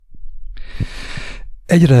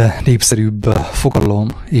Egyre népszerűbb fogalom,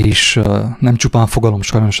 és nem csupán fogalom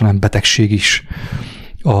sajnos, hanem betegség is,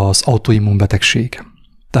 az autoimmun betegség.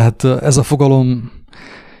 Tehát ez a fogalom,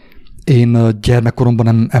 én gyermekkoromban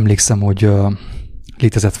nem emlékszem, hogy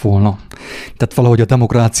létezett volna. Tehát valahogy a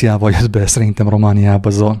demokráciával jött be szerintem Romániába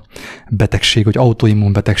az a betegség, hogy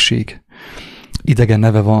autoimmun betegség. Idegen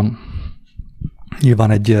neve van,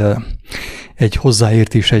 nyilván egy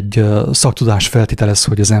hozzáértés, egy szaktudás feltételez,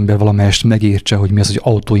 hogy az ember valamelyest megértse, hogy mi az, hogy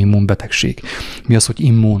autoimmun betegség. Mi az,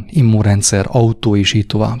 hogy immunrendszer, autó és így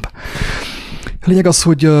tovább. A lényeg az,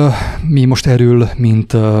 hogy mi most erről,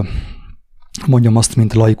 mint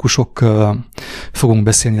laikusok fogunk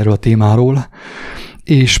beszélni erről a témáról,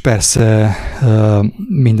 és persze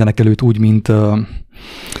mindenek előtt úgy,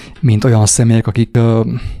 mint olyan személyek, akik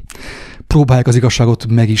próbálják az igazságot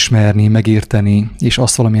megismerni, megérteni, és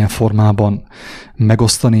azt valamilyen formában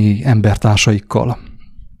megosztani embertársaikkal.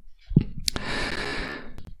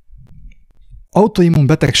 Autoimmun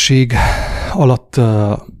betegség alatt,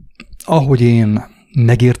 ahogy én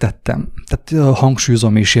megértettem, tehát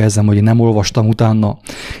hangsúlyozom és jelzem, hogy én nem olvastam utána,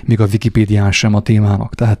 még a Wikipédián sem a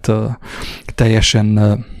témának, tehát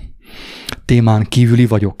teljesen témán kívüli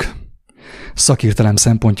vagyok szakértelem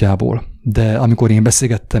szempontjából, de amikor én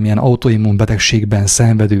beszélgettem ilyen autoimmun betegségben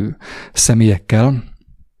szenvedő személyekkel,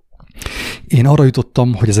 én arra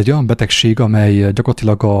jutottam, hogy ez egy olyan betegség, amely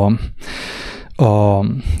gyakorlatilag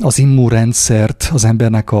az immunrendszert, az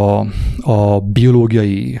embernek a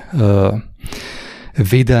biológiai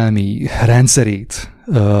védelmi rendszerét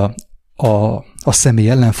a személy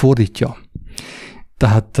ellen fordítja.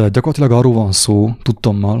 Tehát gyakorlatilag arról van szó,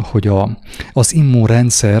 tudtommal, hogy az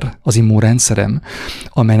immunrendszerem,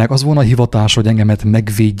 amelynek az volna a hivatása, hogy engemet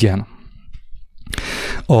megvédjen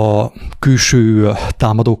a külső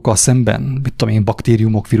támadókkal szemben, mit tudom én,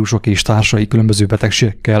 baktériumok, vírusok és társai különböző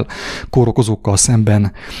betegségekkel, kórokozókkal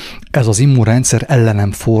szemben, ez az immunrendszer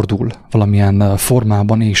ellenem fordul valamilyen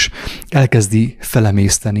formában, és elkezdi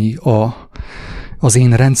felemészteni az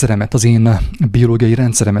én rendszeremet, az én biológiai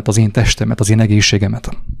rendszeremet, az én testemet, az én egészségemet.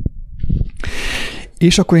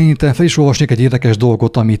 És akkor én itt fel is olvasnék egy érdekes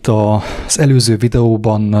dolgot, amit az előző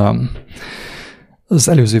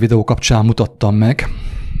videó kapcsán mutattam meg,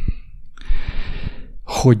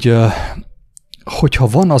 hogyha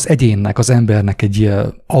van az egyénnek, az embernek egy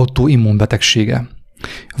autoimmun betegsége,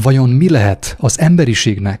 vajon mi lehet az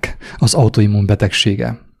emberiségnek az autoimmun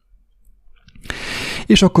betegsége?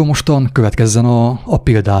 És akkor mostan következzen a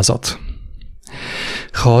példázat.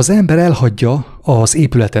 Ha az ember elhagyja az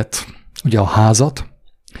épületet, ugye a házat,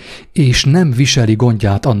 és nem viseli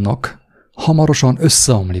gondját annak, hamarosan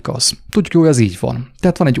összeomlik az. Tudjuk, hogy ez így van.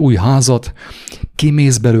 Tehát van egy új házat,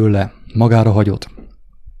 kimész belőle, magára hagyod.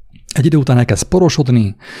 Egy idő után elkezd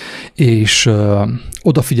porosodni, és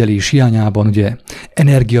odafigyelés hiányában, ugye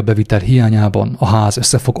energiabevitel hiányában a ház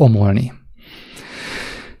össze fog omolni.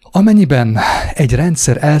 Amennyiben egy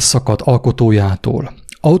rendszer elszakad alkotójától,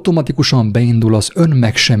 automatikusan beindul az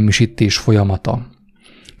önmegsemmisítés folyamata.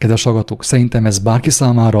 Kedves hallgatók, szerintem ez bárki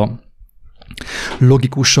számára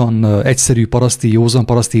logikusan, egyszerű józan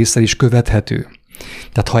paraszti ésszel is követhető.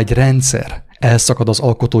 Tehát ha egy rendszer elszakad az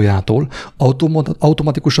alkotójától,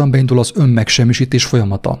 automatikusan beindul az önmegsemmisítés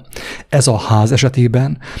folyamata. Ez a ház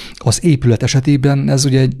esetében, az épület esetében ez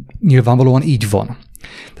ugye nyilvánvalóan így van.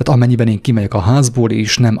 Tehát amennyiben én kimegyek a házból,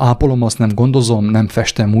 és nem ápolom azt, nem gondozom, nem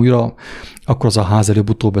festem újra, akkor az a ház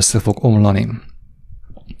előbb-utóbb össze fog omlani.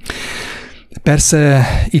 Persze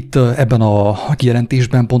itt ebben a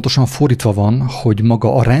kijelentésben pontosan fordítva van, hogy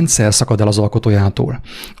maga a rendszer szakad el az alkotójától.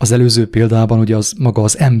 Az előző példában ugye maga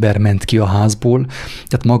az ember ment ki a házból,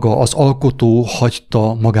 tehát maga az alkotó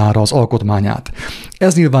hagyta magára az alkotmányát.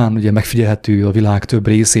 Ez nyilván ugye megfigyelhető a világ több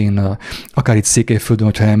részén, akár itt Székelyföldön,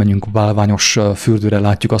 hogyha elmenjünk a bálványos fürdőre,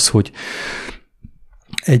 látjuk azt, hogy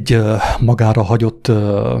egy magára hagyott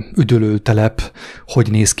üdülőtelep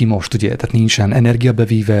hogy néz ki most, ugye? Tehát nincsen energia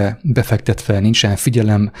bevíve, befektetve, nincsen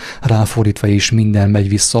figyelem ráfordítva, és minden megy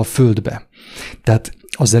vissza a földbe. Tehát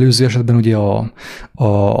az előző esetben ugye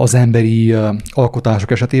az emberi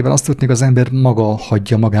alkotások esetében azt történik, az ember maga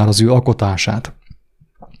hagyja magára az ő alkotását.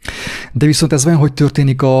 De viszont ez olyan, hogy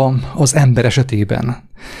történik az ember esetében.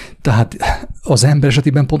 Tehát az ember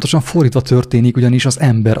esetében pontosan fordítva történik, ugyanis az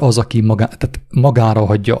ember az, aki magára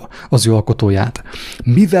hagyja az ő alkotóját.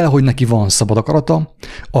 Mivel, hogy neki van szabad akarata,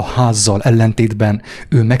 a házzal ellentétben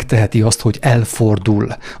ő megteheti azt, hogy elfordul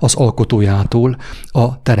az alkotójától,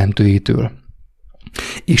 a teremtőjétől.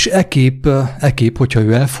 És ekképp, hogyha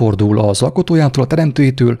ő elfordul az alkotójától, a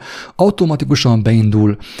teremtőjétől, automatikusan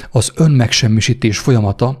beindul az önmegsemmisítés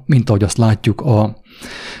folyamata, mint ahogy azt látjuk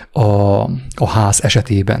a ház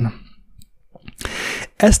esetében.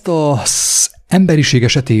 Ezt az emberiség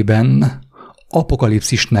esetében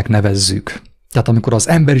apokalipszisnek nevezzük. Tehát amikor az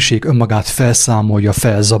emberiség önmagát felszámolja,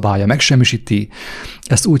 felzabálja, megsemmisíti,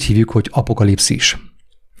 ezt úgy hívjuk, hogy apokalipszis.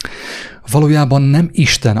 Valójában nem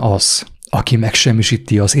Isten az, aki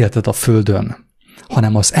megsemmisíti az életet a Földön,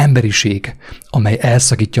 hanem az emberiség, amely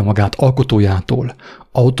elszakítja magát alkotójától,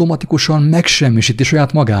 automatikusan megsemmisíti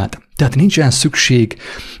saját magát. Tehát nincsen szükség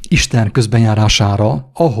Isten közbenjárására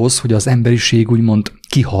ahhoz, hogy az emberiség úgymond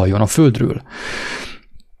kihaljon a Földről.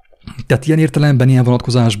 Tehát ilyen értelemben, ilyen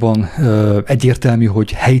vonatkozásban egyértelmű,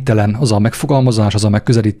 hogy helytelen az a megfogalmazás, az a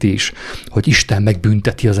megközelítés, hogy Isten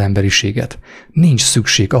megbünteti az emberiséget. Nincs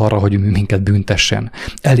szükség arra, hogy minket büntessen.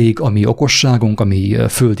 Elég a mi okosságunk, a mi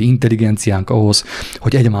földi intelligenciánk ahhoz,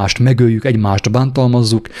 hogy egymást megöljük, egymást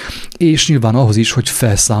bántalmazzuk, és nyilván ahhoz is, hogy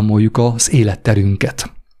felszámoljuk az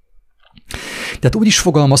életterünket. Tehát úgy is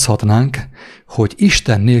fogalmazhatnánk, hogy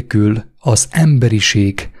Isten nélkül az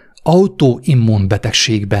emberiség autoimmun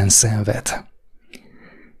betegségben szenved.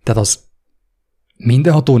 Tehát az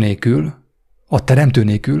mindenható nélkül, a teremtő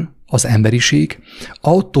nélkül az emberiség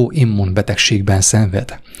autoimmun betegségben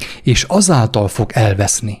szenved, és azáltal fog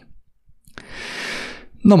elveszni.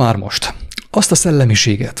 Na már most, azt a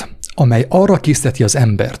szellemiséget, amely arra készteti az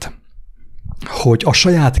embert, hogy a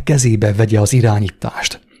saját kezébe vegye az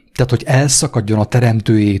irányítást, tehát hogy elszakadjon a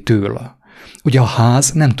teremtőjétől. Ugye a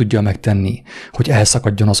ház nem tudja megtenni, hogy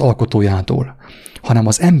elszakadjon az alkotójától, hanem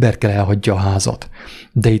az ember kell elhagyja a házat.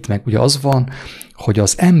 De itt meg ugye az van, hogy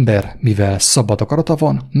az ember, mivel szabad akarata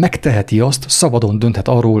van, megteheti azt, szabadon dönthet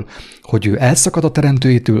arról, hogy ő elszakad a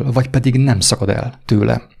teremtőjétől, vagy pedig nem szakad el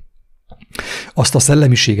tőle. Azt a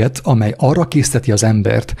szellemiséget, amely arra készteti az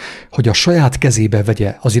embert, hogy a saját kezébe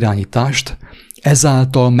vegye az irányítást,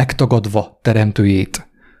 ezáltal megtagadva teremtőjét,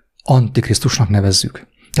 Antikrisztusnak nevezzük.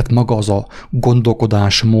 Tehát maga az a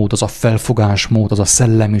gondolkodásmód, az a felfogásmód, az a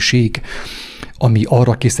szellemiség, ami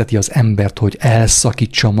arra készteti az embert, hogy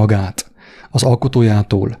elszakítsa magát az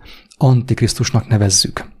alkotójától, Antikrisztusnak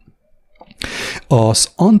nevezzük.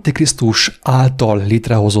 Az Antikrisztus által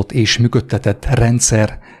létrehozott és működtetett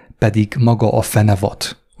rendszer pedig maga a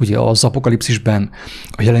fenevad. Ugye az Apokalipszisben,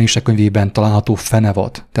 a Jelenések könyvében található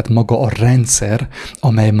fenevad, tehát maga a rendszer,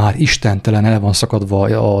 amely már istentelen el van szakadva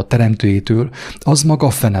a teremtőjétől, az maga a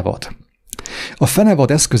fenevad. A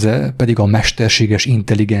fenevad eszköze pedig a mesterséges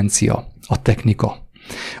intelligencia, a technika,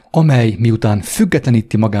 amely miután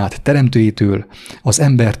függetleníti magát teremtőjétől, az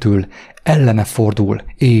embertől, ellene fordul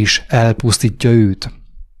és elpusztítja őt.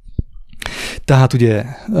 Tehát ugye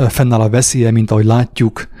fennáll a veszélye, mint ahogy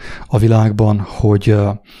látjuk a világban, hogy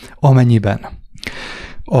amennyiben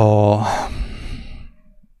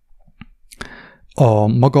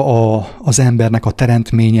az embernek a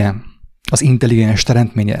teremtménye, az intelligens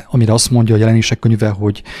teremtménye, amire azt mondja a Jelenések könyve,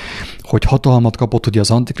 hogy hatalmat kapott ugye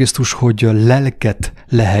az Antikrisztus, hogy lelket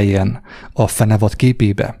leheljen a fenevad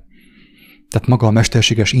képébe. Tehát maga a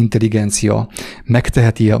mesterséges intelligencia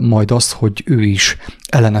megteheti majd azt, hogy ő is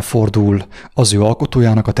ellene fordul az ő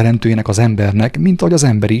alkotójának, a teremtőjének, az embernek, mint ahogy az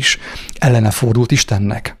ember is ellene fordult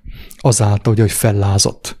Istennek, azáltal, hogy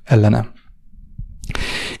fellázadt ellene.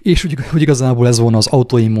 És úgy igazából ez volna az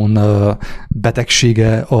autoimmun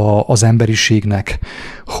betegsége az emberiségnek,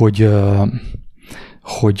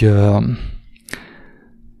 hogy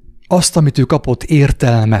azt, amit ő kapott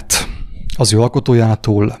értelmet az ő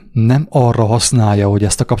alkotójától, nem arra használja, hogy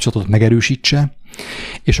ezt a kapcsolatot megerősítse,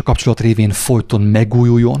 és a kapcsolat révén folyton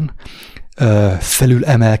megújuljon, felül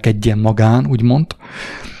emelkedjen magán, úgymond,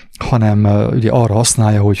 hanem ugye arra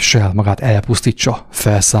használja, hogy saját magát elpusztítsa,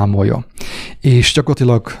 felszámolja. És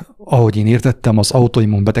gyakorlatilag, ahogy én értettem, az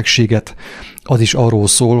autoimmun betegséget, az is arról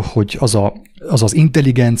szól, hogy az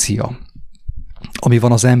intelligencia, ami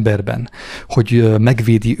van az emberben, hogy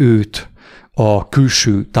megvédi őt a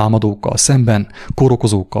külső támadókkal szemben,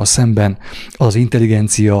 kórokozókkal szemben, az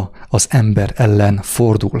intelligencia az ember ellen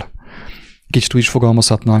fordul. Kicsit úgy is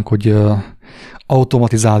fogalmazhatnánk, hogy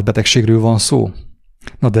automatizált betegségről van szó.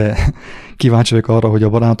 Na de kíváncsi vagyok arra, hogy a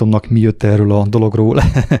barátomnak mi jött erről a dologról,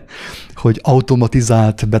 hogy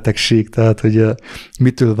automatizált betegség, tehát hogy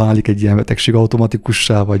mitől válik egy ilyen betegség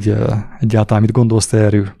automatikussá, vagy egyáltalán mit gondolsz te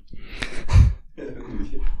erről?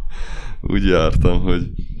 Úgy jártam, hogy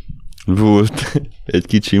volt egy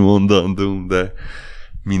kicsi mondandóm, de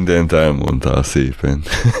mindent elmondtál szépen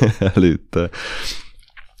előtte.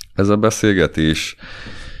 Ez a beszélgetés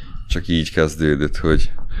csak így kezdődött,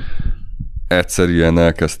 hogy egyszerűen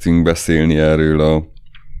elkezdtünk beszélni erről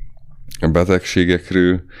a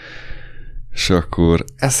betegségekről, és akkor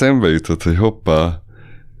eszembe jutott, hogy hoppá,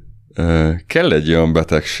 kell egy olyan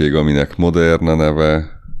betegség, aminek modern a neve,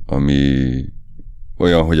 ami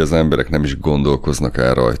olyan, hogy az emberek nem is gondolkoznak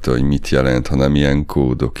el rajta, hogy mit jelent, hanem ilyen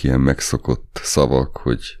kódok, ilyen megszokott szavak,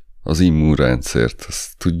 hogy az immunrendszert,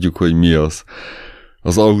 azt tudjuk, hogy mi az.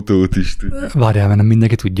 Az autót is tudjuk. Várjál, mert nem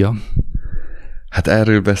mindenki tudja. Hát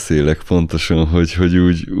erről beszélek pontosan, hogy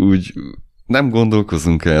úgy nem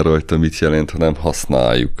gondolkozunk el rajta, mit jelent, hanem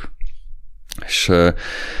használjuk. És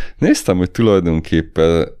néztem, hogy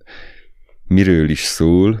tulajdonképpen miről is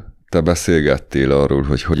szól. Te beszélgettél arról,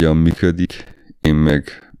 hogy hogyan működik. Én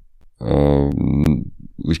meg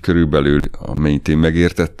úgy körülbelül, amennyit én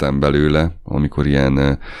megértettem belőle, amikor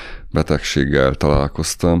ilyen betegséggel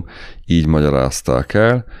találkoztam, így magyarázták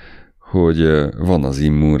el, hogy van az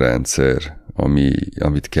immunrendszer,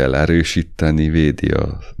 amit kell erősíteni, védi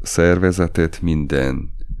a szervezetet minden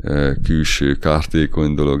külső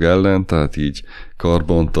kártékony dolog ellen, tehát így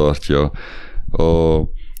karban tartja a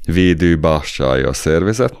védőbástyája a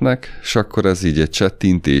szervezetnek, és akkor ez így egy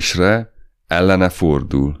csettintésre ellene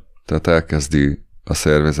fordul, tehát elkezdi a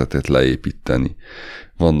szervezetet leépíteni.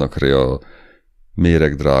 Vannak rá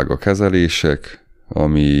méregdrága kezelések,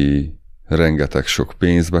 ami rengeteg sok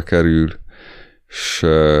pénzbe kerül, és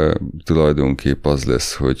tulajdonképp az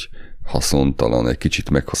lesz, hogy haszontalan, egy kicsit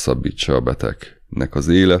meghosszabbítsa a betegnek az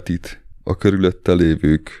életét. A körülötte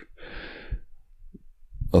lévők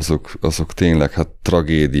azok tényleg hát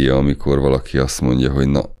tragédia, amikor valaki azt mondja, hogy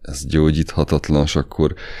na, ez gyógyíthatatlan, és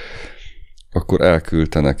akkor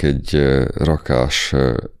elküldtenek egy rakás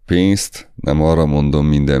pénzt, nem arra mondom,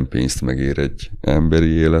 minden pénzt megér egy emberi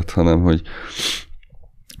élet, hanem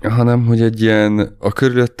hogy egy ilyen, a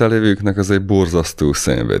körülötte lévőknek az egy borzasztó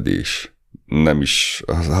szenvedés. Nem is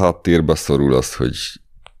a háttérbe szorul az,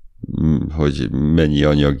 hogy mennyi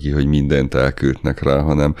anyagi, hogy mindent elküldnek rá,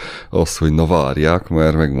 hanem az, hogy na várják,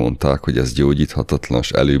 mert megmondták, hogy ez gyógyíthatatlan,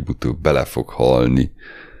 és előbb-utóbb bele fog halni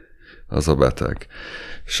az a beteg.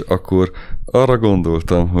 És akkor arra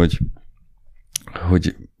gondoltam, hogy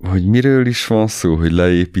miről is van szó, hogy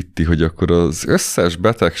leépíti, hogy akkor az összes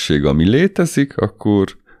betegség, ami létezik,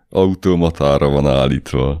 akkor automatára van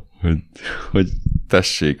állítva, hogy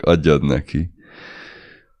tessék, adjad neki.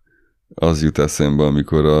 Az jut eszembe,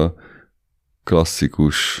 amikor a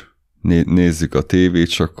klasszikus nézzük a tévét,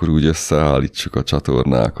 és akkor úgy összeállítsuk a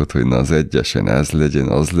csatornákat, hogy na az egyesen ez legyen,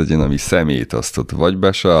 az legyen, ami szemét azt ott vagy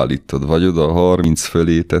be se állítod, vagy oda 30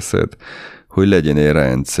 fölé teszed, hogy legyen egy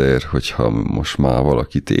rendszer, hogyha most már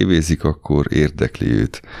valaki tévézik, akkor érdekli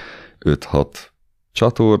őt 5-6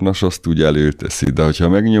 csatornas, azt úgy előteszi, de hogyha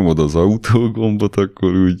megnyomod az autógombot,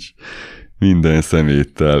 akkor úgy minden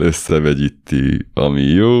szeméttel összevegyíti, ami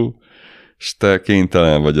jó, és te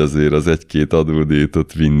kénytelen vagy azért az 1-2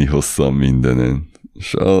 adódétot vinni hosszan mindenen.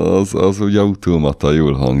 És az úgy automata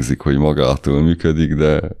jól hangzik, hogy magától működik,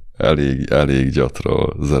 de elég gyatra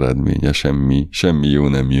az eredménye, semmi jó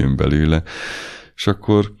nem jön belőle. És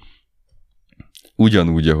akkor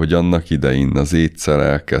ugyanúgy, ahogy annak idején az AIDS-szel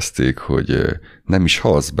elkezdték, hogy nem is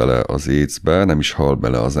halsz bele az AIDS-be, nem is hal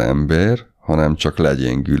bele az ember, hanem csak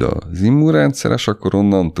legyengül az immunrendszeres, akkor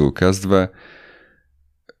onnantól kezdve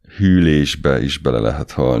hűlésbe is bele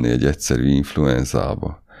lehet halni egy egyszerű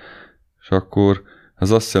influenzába. És akkor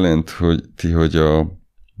ez azt jelenti, hogy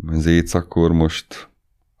az AIDS akkor most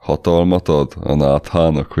hatalmat ad a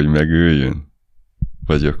náthának, hogy megöljön?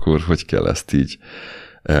 Vagy akkor hogy kell ezt így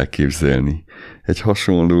elképzelni?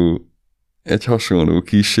 Egy hasonló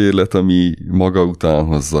kísérlet, ami maga után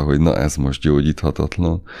hozza, hogy na ez most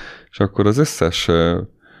gyógyíthatatlan. És akkor az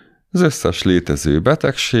összes létező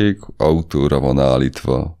betegség autóra van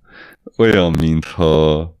állítva. Olyan,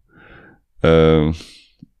 mintha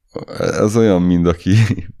ez olyan, mint aki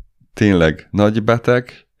tényleg nagy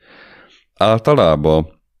beteg.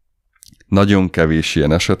 Általában nagyon kevés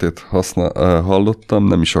ilyen esetet hallottam,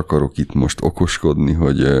 nem is akarok itt most okoskodni,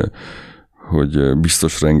 hogy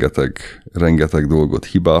biztos rengeteg dolgot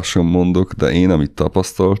hibásan mondok, de én, amit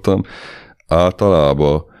tapasztaltam,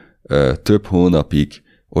 általában több hónapig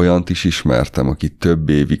olyant is ismertem, akit több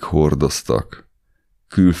évig hordoztak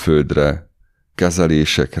külföldre,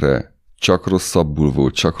 kezelésekre, csak rosszabbul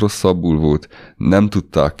volt, nem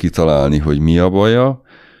tudták kitalálni, hogy mi a baja,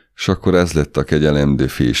 és akkor ez lett a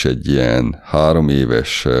kegyelemdöfés, egy ilyen 3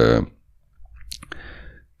 éves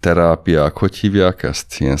terápiák, hogy hívják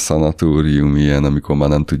ezt? Ilyen szanatórium, ilyen, amikor már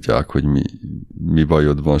nem tudják, hogy mi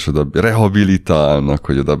bajod van, és oda rehabilitálnak,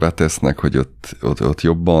 hogy oda betesznek, hogy ott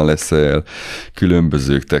jobban leszel,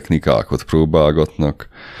 különböző technikákat próbálgatnak,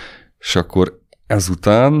 és akkor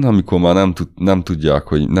ezután, amikor már nem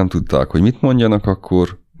tudták, hogy mit mondjanak,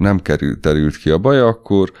 akkor nem terült ki a baj,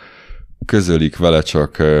 akkor közölik vele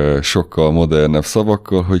csak sokkal modernebb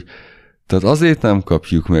szavakkal, hogy Tehát azért nem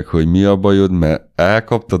kapjuk meg, hogy mi a bajod, mert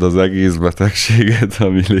elkaptad az egész betegséget,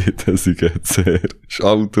 ami létezik egyszer, és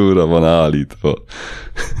autóra van állítva.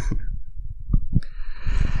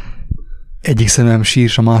 Egyik szemem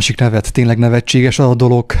sírs, a másik nevet. Tényleg nevetséges a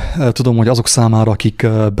dolog. Tudom, hogy azok számára, akik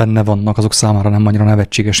benne vannak, azok számára nem annyira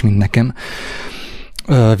nevetséges, mint nekem.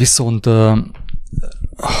 Viszont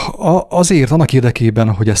azért annak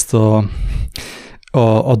érdekében, hogy ezt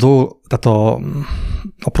tehát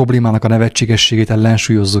a problémának a nevetségességét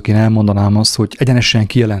ellensúlyozzuk, én elmondanám azt, hogy egyenesen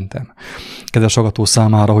kijelentem kedves hallgató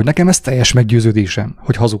számára, hogy nekem ez teljes meggyőződésem,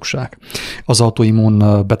 hogy hazugság az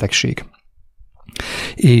autoimmun betegség.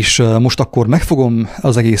 És most akkor meg fogom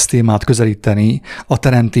az egész témát közelíteni a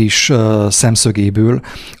teremtés szemszögéből,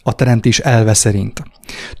 a teremtés elve szerint.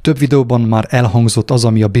 Több videóban már elhangzott az,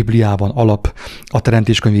 ami a Bibliában alap, a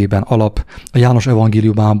teremtéskönyvében alap, a János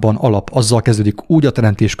evangéliumában alap, azzal kezdődik úgy a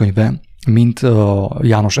teremtéskönyve, mint a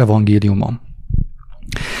János evangéliuma.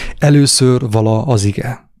 Először vala az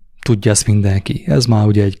ige. Tudja ezt mindenki. Ez már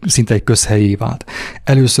ugye szinte egy közhelyé vált.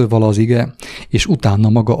 Először vala az ige, és utána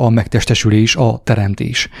maga a megtestesülés, a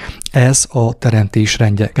teremtés. Ez a teremtés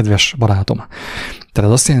rendje, kedves barátom. Tehát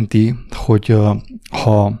ez azt jelenti, hogy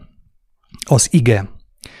ha az ige,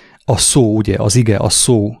 a szó, ugye, az ige, a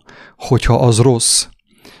szó, hogyha az rossz,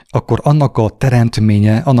 akkor annak a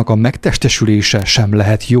teremtménye, annak a megtestesülése sem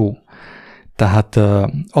lehet jó. Tehát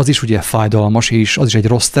az is ugye fájdalmas, és az is egy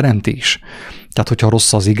rossz teremtés. Tehát, hogyha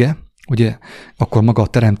rossz az ige, ugye, akkor maga a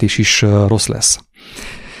teremtés is rossz lesz.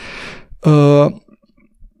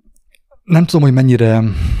 Nem tudom, hogy mennyire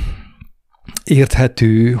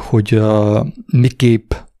érthető, hogy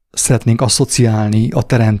miképp szeretnénk asszociálni a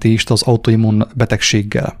teremtést az autoimmun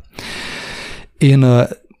betegséggel. Én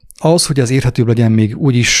ahhoz, hogy ez érthetőbb legyen, még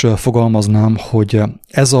úgy is fogalmaznám, hogy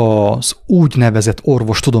ez az úgynevezett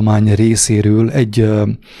orvostudomány részéről egy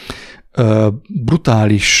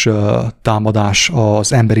brutális támadás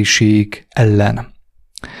az emberiség ellen,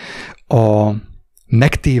 a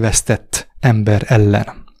megtévesztett ember ellen.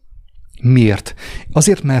 Miért?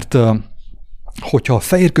 Azért, mert hogyha a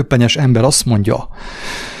fehérköppenyes ember azt mondja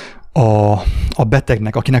a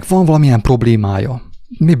betegnek, akinek van valamilyen problémája,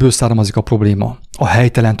 miből származik a probléma? A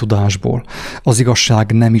helytelen tudásból, az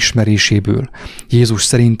igazság nem ismeréséből. Jézus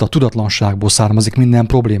szerint a tudatlanságból származik minden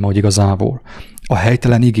probléma, hogy igazából. A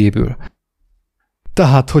helytelen igéből.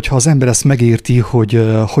 Tehát, hogyha az ember ezt megérti, hogy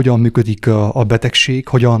hogyan működik a betegség,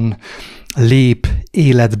 hogyan lép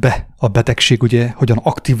életbe a betegség, ugye, hogyan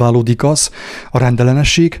aktiválódik az, a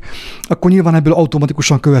rendellenesség, akkor nyilván ebből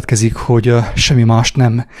automatikusan következik, hogy semmi mást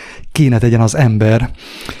nem kéne tegyen az ember,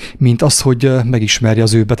 mint az, hogy megismerje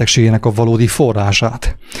az ő betegségének a valódi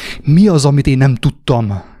forrását. Mi az, amit én nem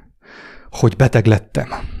tudtam, hogy beteg lettem?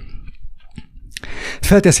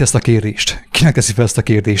 Felteszi ezt a kérdést. Kinek teszi fel ezt a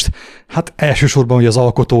kérdést? Hát elsősorban ugye az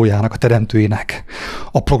alkotójának, a teremtőjének,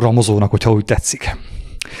 a programozónak, hogyha úgy tetszik.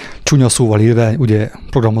 Csúnya szóval élve, ugye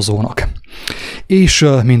programozónak. És,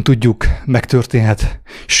 mint tudjuk, megtörténhet,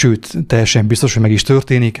 sőt, teljesen biztos, hogy meg is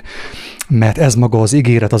történik, mert ez maga az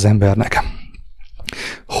ígéret az embernek.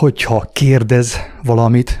 Hogyha kérdez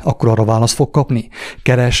valamit, akkor arra választ fog kapni.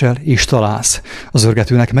 Keresel és találsz. Az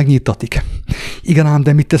örgetőnek megnyitatik. Igen ám,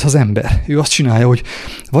 de mit tesz az ember? Ő azt csinálja, hogy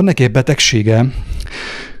van neki egy betegsége,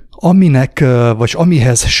 aminek, vagy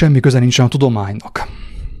amihez semmi köze nincsen a tudománynak.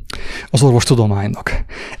 Az orvostudománynak.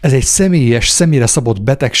 Ez egy személyre szabott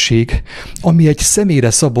betegség, ami egy személyre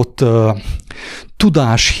szabott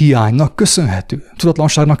tudáshiánynak köszönhető,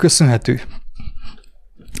 tudatlanságnak köszönhető.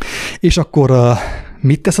 És akkor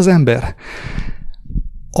mit tesz az ember?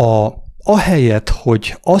 Ahelyett,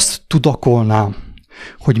 hogy azt tudakolná,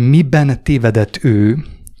 hogy miben tévedett ő,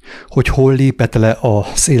 hogy hol lépett le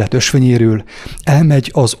az élet ösvényéről, elmegy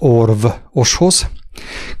az orvoshoz,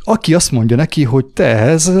 aki azt mondja neki, hogy te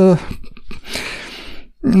ez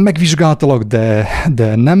megvizsgáltalak,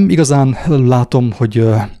 de nem igazán látom, hogy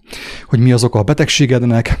mi az oka a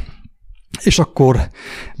betegségednek, és akkor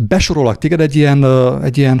besorolak téged egy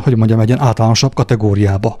ilyen, hogy mondjam, egy ilyen általánosabb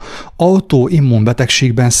kategóriába. Autoimmun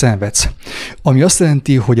betegségben szenvedsz, ami azt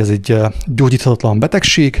jelenti, hogy ez egy gyógyíthatatlan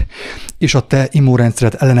betegség, és a te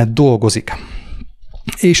immunrendszered ellened dolgozik.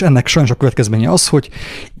 És ennek sajnos a következménye az, hogy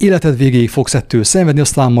életed végéig fogsz ettől szenvedni,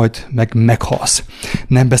 aztán majd meghalsz.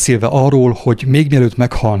 Nem beszélve arról, hogy még mielőtt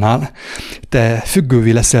meghalnál, te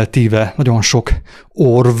függővé leszel téve nagyon sok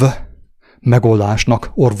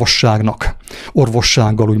megoldásnak,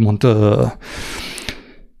 orvossággal úgymond.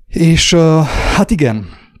 És hát igen,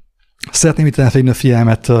 Szeretném itt felhívni a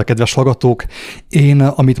figyelmet, kedves hallgatók, én,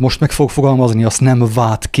 amit most meg fogok fogalmazni, azt nem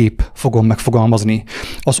vádkép fogom megfogalmazni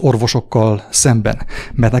az orvosokkal szemben,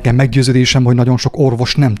 mert nekem meggyőződésem, hogy nagyon sok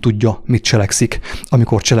orvos nem tudja, mit cselekszik,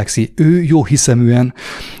 amikor cselekszi. Ő jó hiszeműen,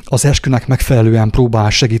 az eskünek megfelelően próbál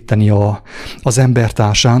segíteni az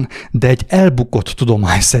embertársán, de egy elbukott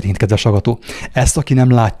tudomány szerint, kedves hallgató, ezt, aki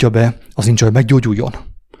nem látja be, az nincs, hogy meggyógyuljon.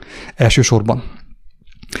 Elsősorban.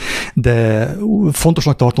 De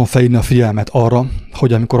fontosnak tartom felhívni a figyelmet arra,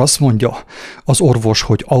 hogy amikor azt mondja az orvos,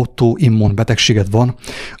 hogy autoimmun betegséged van,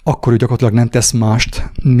 akkor ő gyakorlatilag nem tesz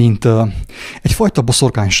mást, mint egyfajta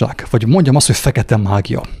boszorkányság, vagy mondjam azt, hogy fekete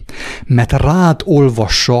mágia. Mert rád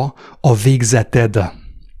olvassa a végzeted.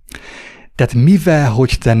 Tehát mivel,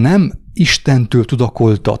 hogy te nem Istentől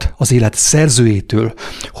tudakoltad, az élet szerzőjétől,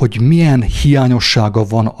 hogy milyen hiányossága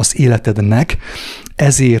van az életednek,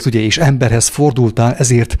 ezért ugye, és emberhez fordultál,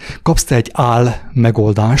 ezért kapsz te egy áll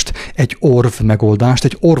megoldást, egy orv megoldást,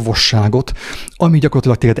 egy orvosságot, ami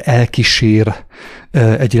gyakorlatilag téged elkísér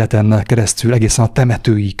egy életen keresztül egészen a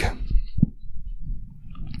temetőig.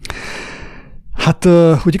 Hát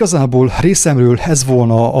úgy igazából részemről ez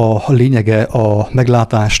volna a lényege a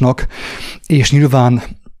meglátásnak, és nyilván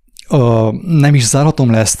nem is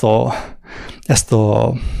zárhatom le ezt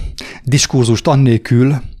a diskurzust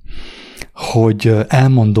annélkül, hogy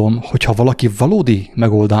elmondom, hogy ha valaki valódi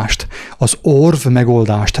megoldást, az orv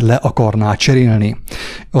megoldást le akarná cserélni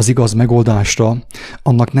az igaz megoldásra,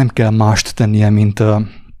 annak nem kell mást tennie, mint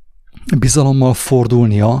bizalommal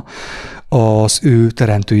fordulnia az ő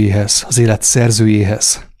teremtőjéhez, az élet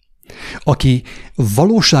szerzőjéhez, aki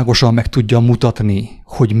valóságosan meg tudja mutatni,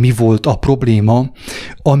 hogy mi volt a probléma,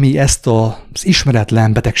 ami ezt az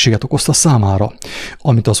ismeretlen betegséget okozta számára,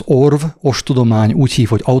 amit az orvostudomány úgy hív,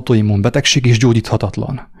 hogy autoimmun betegség és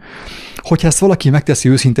gyógyíthatatlan. Hogyha ezt valaki megteszi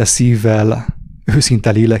őszinte szívvel, őszinte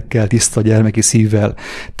lélekkel, tiszta gyermeki szívvel,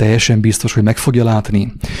 teljesen biztos, hogy meg fogja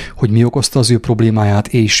látni, hogy mi okozta az ő problémáját,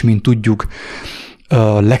 és mint tudjuk,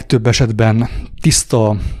 legtöbb esetben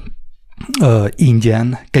tiszta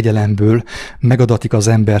ingyen, kegyelemből megadatik az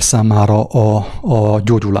ember számára a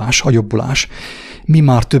gyógyulás, a jobbulás. Mi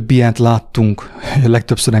már több ilyent láttunk,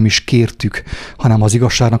 legtöbbször nem is kértük, hanem az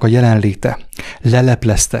igazságnak a jelenléte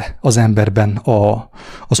leleplezte az emberben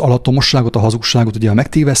az alattomosságot, a hazugságot, ugye a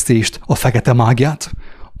megtévesztést, a fekete mágiát,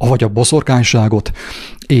 vagy a boszorkányságot,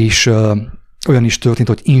 és olyan is történt,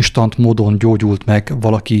 hogy instant módon gyógyult meg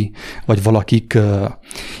valaki, vagy valakik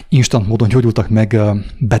instant módon gyógyultak meg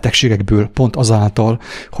betegségekből, pont azáltal,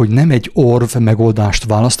 hogy nem egy orv megoldást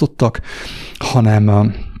választottak,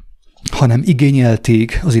 hanem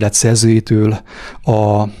igényelték az élet szerzőjétől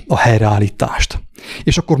a helyreállítást.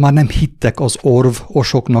 És akkor már nem hittek az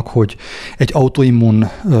orvosoknak, hogy egy autoimmun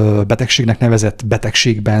betegségnek nevezett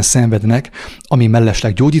betegségben szenvednek, ami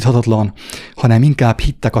mellesleg gyógyíthatatlan, hanem inkább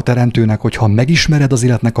hittek a teremtőnek, hogy ha megismered az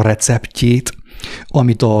életnek a receptjét,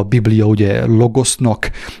 amit a Biblia ugye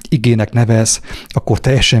logosznak, igének nevez, akkor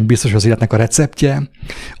teljesen biztos, hogy az életnek a receptje,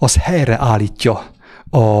 az helyreállítja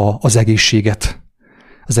az egészséget.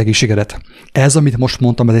 Az egészségedet. Ez, amit most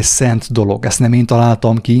mondtam, ez egy szent dolog. Ezt nem én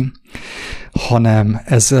találtam ki, hanem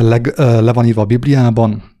ez le van írva a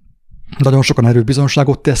Bibliában. Nagyon sokan erről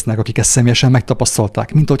bizonyságot tesznek, akik ezt személyesen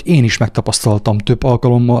megtapasztalták, mint ahogy én is megtapasztaltam több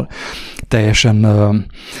alkalommal, teljesen,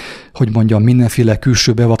 hogy mondjam, mindenféle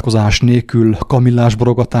külső beavatkozás nélkül, kamillás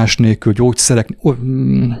borogatás nélkül, gyógyszerek,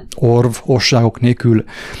 orvosságok nélkül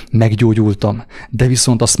meggyógyultam. De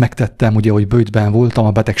viszont azt megtettem, ugye, hogy bőjtben voltam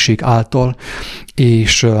a betegség által,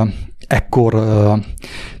 és ekkor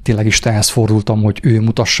tényleg Istenhez fordultam, hogy ő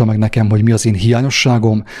mutassa meg nekem, hogy mi az én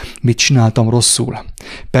hiányosságom, mit csináltam rosszul.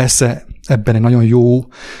 Persze ebben egy nagyon jó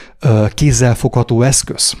kézzelfogható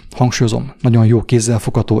eszköz, hangsúlyozom, nagyon jó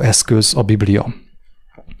kézzelfogható eszköz a Biblia.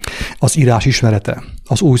 Az írás ismerete,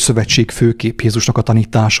 az új szövetség főkép, Jézusnak a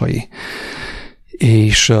tanításai,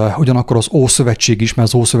 és ugyanakkor az Ószövetség is, mert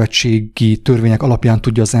az ószövetségi törvények alapján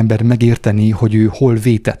tudja az ember megérteni, hogy ő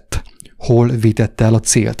hol vétette el a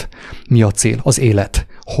célt. Mi a cél? Az élet.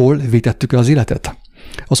 Hol vétettük el az életet?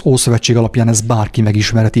 Az Ószövetség alapján ez bárki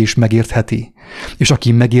megismerheti és megértheti. És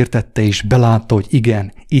aki megértette és belátta, hogy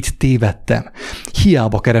igen, itt tévedtem,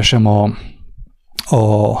 hiába keresem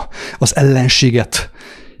az ellenséget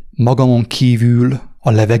magamon kívül,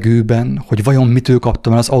 a levegőben, hogy vajon mitől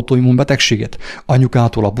kaptam el az autoimmun betegséget?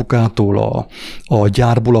 Anyukától, apukától, a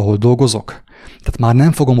gyárból, ahol dolgozok? Tehát már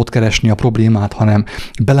nem fogom ott keresni a problémát, hanem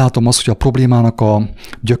belátom azt, hogy a problémának a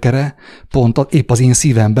gyökere pont épp az én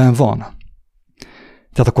szívemben van.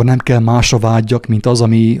 Tehát akkor nem kell másra vágyjak, mint az,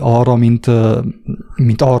 ami arra,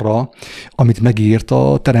 mint arra, amit megírt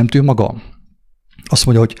a teremtő maga. Azt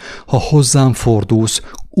mondja, hogy ha hozzám fordulsz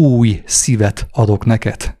új szívet adok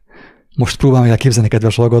neked. Most próbálj meg elképzelni,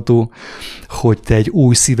 kedves hallgató, hogy te egy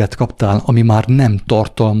új szívet kaptál, ami már nem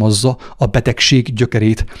tartalmazza a betegség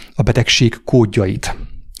gyökerét, a betegség kódjait.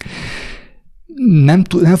 Nem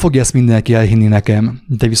fogja ezt mindenki elhinni nekem,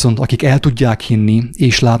 de viszont akik el tudják hinni,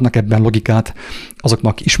 és látnak ebben logikát,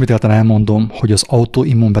 azoknak ismételten elmondom, hogy az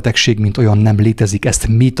autoimmun betegség mint olyan nem létezik. Ezt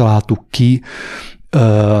mi találtuk ki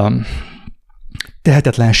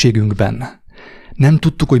tehetetlenségünkben. Nem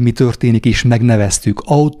tudtuk, hogy mi történik, és megneveztük.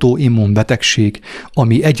 Autoimmun betegség,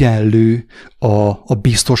 ami egyenlő a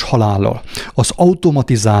biztos halállal. Az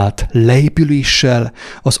automatizált leépüléssel,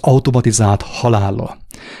 az automatizált halállal.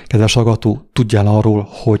 Kedves hallgató, tudjál arról,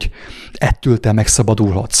 hogy ettől te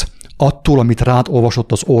megszabadulhatsz. Attól, amit rád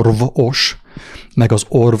olvasott az orvos, meg az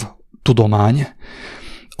orvtudomány,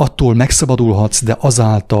 attól megszabadulhatsz, de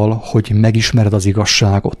azáltal, hogy megismered az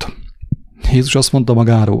igazságot. Jézus azt mondta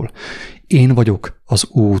magáról, én vagyok az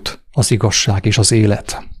út, az igazság és az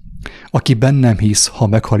élet. Aki bennem hisz, ha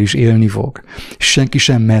meghal is élni fog. Senki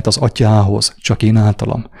sem mehet az atyához, csak én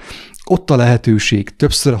általam. Ott a lehetőség,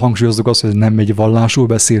 többször hangsúlyozzuk azt, hogy nem egy vallásról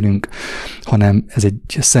beszélünk, hanem ez egy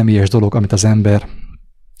személyes dolog, amit az ember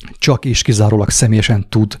csak és kizárólag személyesen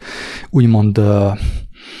tud úgymond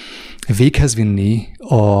véghez vinni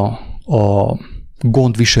a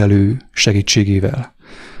gondviselő segítségével.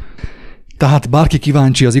 Tehát bárki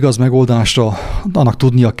kíváncsi az igaz megoldásra, annak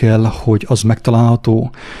tudnia kell, hogy az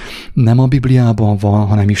megtalálható nem a Bibliában van,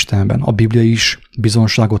 hanem Istenben. A Biblia is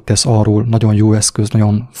bizonságot tesz arról, nagyon jó eszköz,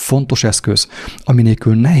 nagyon fontos eszköz,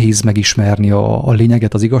 aminélkül nehéz megismerni a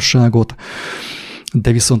lényeget, az igazságot,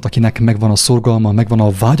 de viszont akinek megvan a szorgalma, megvan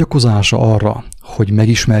a vágyakozása arra, hogy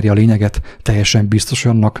megismerje a lényeget, teljesen biztos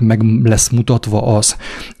annak meg lesz mutatva az,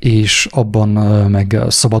 és abban meg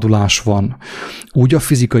szabadulás van. Úgy a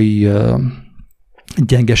fizikai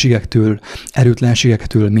gyengeségektől,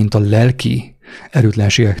 erőtlenségektől, mint a lelki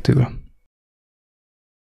erőtlenségektől.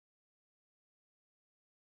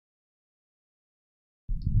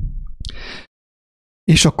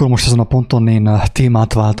 És akkor most ezen a ponton én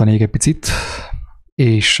témát váltanék egy picit,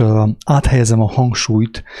 és áthelyezem a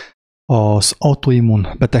hangsúlyt az autoimmun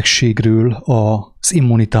betegségről az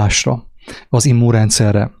immunitásra, az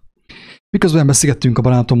immunrendszerre. Miközben beszélgettünk, a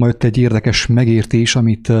barátommal jött egy érdekes megértés,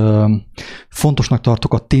 amit fontosnak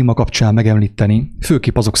tartok a téma kapcsán megemlíteni,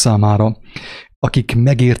 főképp azok számára, akik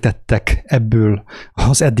megértettek ebből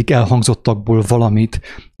az eddig elhangzottakból valamit,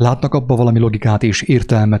 látnak abba valami logikát és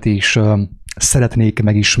értelmet, és szeretnék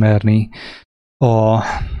megismerni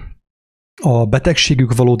a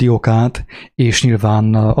betegségük valódi okát, és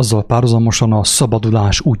nyilván azzal párhuzamosan a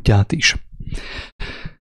szabadulás útját is.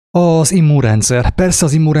 Az immunrendszer. Persze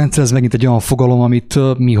az immunrendszer ez megint egy olyan fogalom,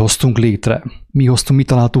 amit mi hoztunk létre. Mi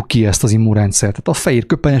találtuk ki ezt az immunrendszert. Tehát a fehér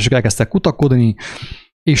köpenyesek elkezdtek kutakodni,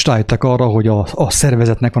 és rájöttek arra, hogy a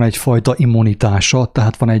szervezetnek van egyfajta immunitása,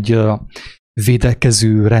 tehát van egy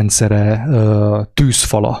védekező rendszere,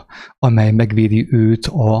 tűzfala, amely megvédi őt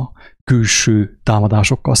a külső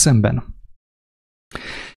támadásokkal szemben.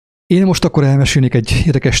 Én most akkor elmesélnék egy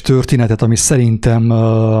érdekes történetet, ami szerintem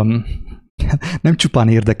nem csupán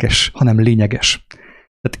érdekes, hanem lényeges.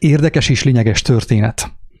 Tehát érdekes és lényeges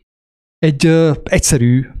történet. Egy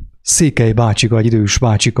egyszerű székely bácsika, egy idős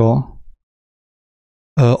bácsika,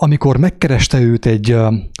 amikor megkereste őt egy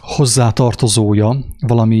hozzátartozója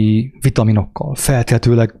valami vitaminokkal,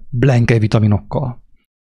 feltehetőleg blenke vitaminokkal.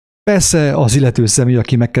 Persze az illető személy,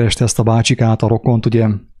 aki megkereste ezt a bácsikát, a rokont, ugye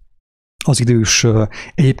az idős,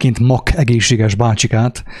 egyébként egészséges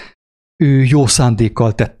bácsikát, ő jó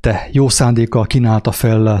szándékkal tette, jó szándékkal kínálta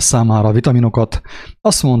fel számára a vitaminokat.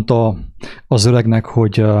 Azt mondta az öregnek,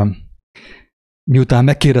 hogy miután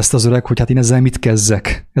megkérdezte az öreg, hogy hát én ezzel mit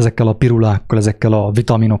kezdek, ezekkel a pirulákkal, ezekkel a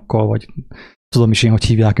vitaminokkal, vagy tudom is én, hogy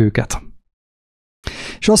hívják őket.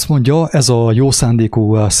 És azt mondja ez a jó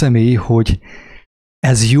szándékú személy, hogy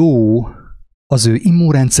ez jó az ő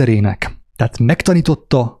immunrendszerének. Tehát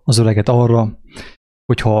megtanította az öreget arra,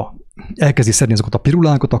 hogyha elkezdi szedni azokat a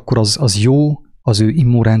pirulákat, akkor az jó az ő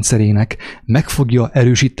immunrendszerének, meg fogja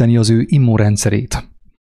erősíteni az ő immunrendszerét.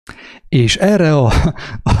 És erre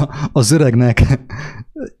az öregnek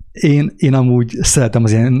én amúgy szeretem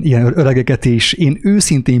az ilyen öregeket, és én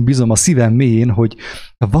őszintén bízom a szívem mélyén, hogy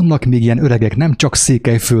vannak még ilyen öregek nem csak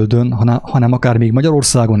Székelyföldön, hanem akár még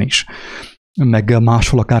Magyarországon is, meg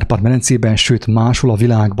máshol a Kárpát-medencében, sőt máshol a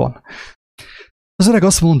világban. Az öreg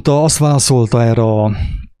azt válaszolta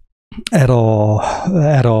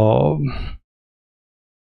erre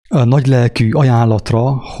a nagylelkű ajánlatra,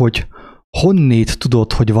 hogy honnét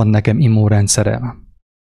tudod, hogy van nekem immunrendszerem?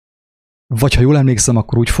 Vagy ha jól emlékszem,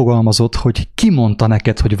 akkor úgy fogalmazott, hogy ki mondta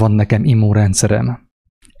neked, hogy van nekem immunrendszerem?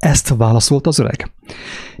 Ezt válaszolta az öreg.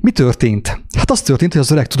 Mi történt? Hát az történt, hogy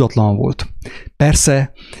az öreg tudatlan volt.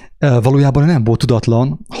 Persze, valójában nem volt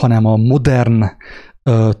tudatlan, hanem a modern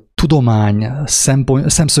tudomány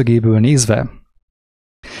szemszögéből nézve,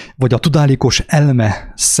 vagy a tudálékos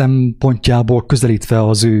elme szempontjából közelítve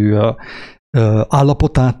az ő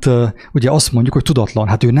állapotát, ugye azt mondjuk, hogy tudatlan.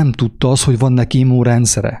 Hát ő nem tudta azt, hogy van neki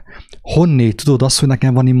immunrendszere. Honnét tudod azt, hogy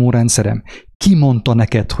nekem van immunrendszerem? Ki mondta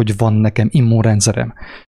neked, hogy van nekem immunrendszerem?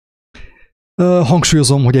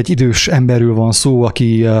 Hangsúlyozom, hogy egy idős emberről van szó,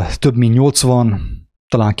 aki több mint 80,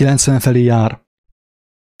 talán 90 felé jár.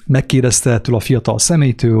 Megkérdezte ettől a fiatal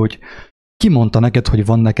személytől, hogy ki mondta neked, hogy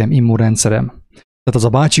van nekem immunrendszerem? Tehát az a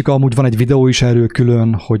bácsika, amúgy van egy videó is erről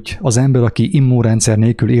külön, hogy az ember, aki immunrendszer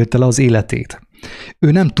nélkül élte le az életét.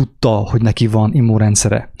 Ő nem tudta, hogy neki van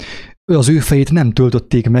immunrendszere. Az ő fejét nem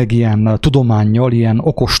töltötték meg ilyen tudománnyal, ilyen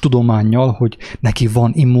okos tudománnyal, hogy neki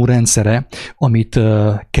van immunrendszere, amit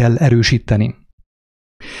kell erősíteni.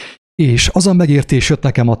 És az a megértés jött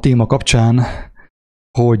nekem a téma kapcsán,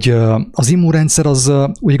 hogy az immunrendszer az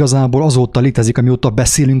úgy igazából azóta létezik, amióta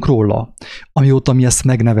beszélünk róla, amióta mi ezt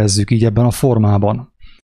megnevezzük így ebben a formában.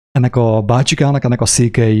 Ennek a bácsikának, ennek a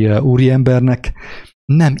székely úriembernek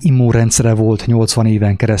nem immunrendszere volt 80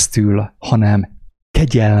 éven keresztül, hanem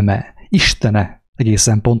kegyelme, Istene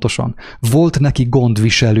egészen pontosan. Volt neki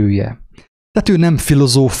gondviselője. Tehát ő nem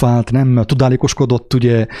filozófált, nem tudálékoskodott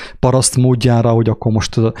ugye paraszt módjára, hogy akkor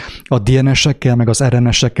most a DNS-ekkel, meg az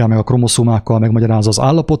RNS-ekkel, meg a kromoszomákkal megmagyarázza az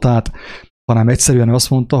állapotát, hanem egyszerűen azt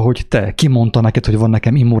mondta, hogy te, ki mondta neked, hogy van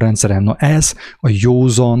nekem immunrendszerem? Na ez a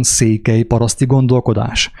józan, székely, paraszti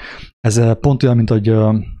gondolkodás. Ez pont olyan, mint hogy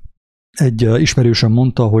egy ismerősöm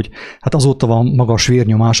mondta, hogy hát azóta van magas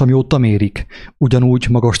vérnyomás, amióta mérik. Ugyanúgy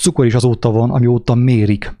magas cukor is azóta van, amióta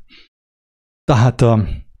mérik. Tehát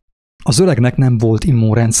az öregnek nem volt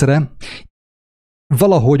immunrendszere,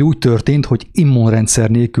 valahogy úgy történt, hogy immunrendszer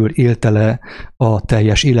nélkül élte le a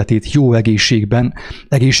teljes életét jó egészségben,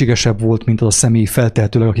 egészségesebb volt, mint az a személy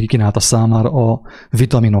feltehetőleg, aki kínálta számára a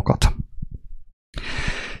vitaminokat.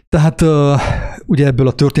 Tehát ugye ebből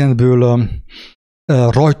a történetből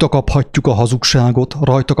rajta kaphatjuk a hazugságot,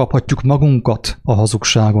 rajta kaphatjuk magunkat a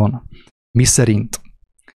hazugságon. Mi szerint?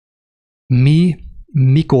 Mi,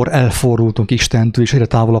 mikor elfordultunk Istentől, és egyre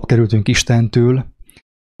távolabb kerültünk Istentől,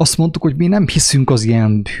 azt mondtuk, hogy mi nem hiszünk az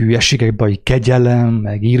ilyen hülyeségekbe, hogy kegyelem,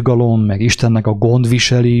 meg irgalom, meg Istennek a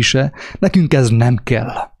gondviselése. Nekünk ez nem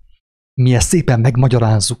kell. Mi ezt szépen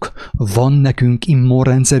megmagyarázzuk. Van nekünk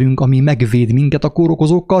immunrendszerünk, ami megvéd minket a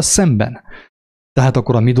kórokozókkal szemben. Tehát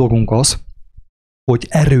akkor a mi dolgunk az, hogy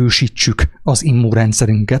erősítsük az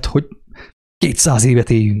immunrendszerünket, hogy 200 évet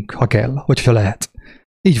éljünk, ha kell, hogyha lehet.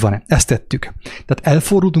 Így van, ezt tettük. Tehát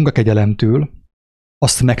elfordultunk a kegyelemtől,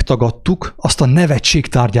 azt megtagadtuk, azt a nevetség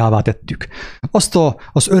tárgyává tettük. Azt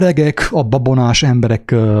az öregek, a babonás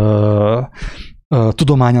emberek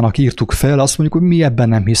tudományának írtuk fel, azt mondjuk, hogy mi ebben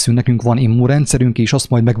nem hiszünk, nekünk van immunrendszerünk, és azt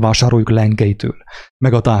majd megvásároljuk Lenkeitől,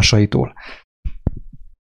 meg a társaitól.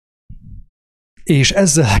 És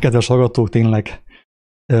ezzel, kedves hallgatók, tényleg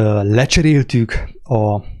lecseréltük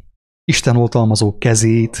a Isten oltalmazó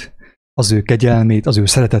kezét, az ő kegyelmét, az ő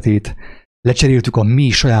szeretetét, lecseréltük a mi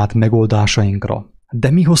saját megoldásainkra.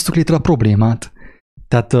 De mi hoztuk létre a problémát.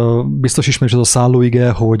 Tehát biztos ismerős az a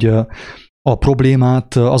szállóige, hogy a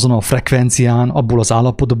problémát azon a frekvencián, abból az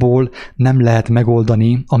állapotból nem lehet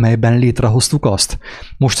megoldani, amelyben létrehoztuk azt.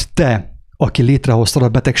 Most te, aki létrehoztad a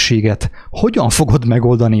betegséget, hogyan fogod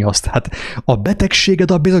megoldani azt? Hát a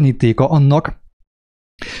betegséged a bizonyítéka annak,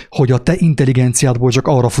 hogy a te intelligenciádból csak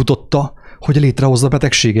arra futotta, hogy létrehozza a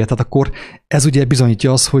betegséget. Tehát akkor ez ugye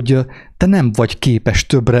bizonyítja azt, hogy te nem vagy képes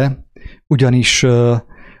többre, ugyanis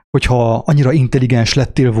hogyha annyira intelligens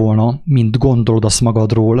lettél volna, mint gondolod azt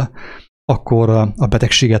magadról, akkor a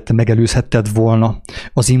betegséget megelőzhetted volna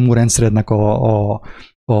az immunrendszerednek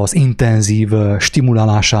az intenzív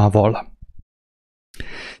stimulálásával.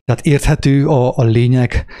 Tehát érthető a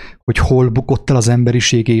lényeg, hogy hol bukott el az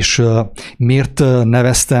emberiség, és miért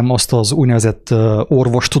neveztem azt az úgynevezett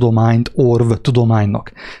orvostudományt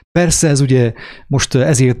orvtudománynak. Persze ez ugye most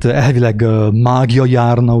ezért elvileg mágia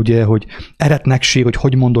járna, ugye, hogy eretnekség,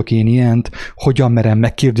 hogy mondok én ilyent, hogyan merem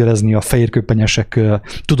megkérdőjelezni a fehérköpenyesek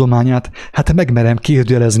tudományát. Hát megmerem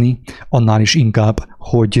kérdőjelezni annál is inkább,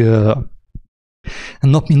 hogy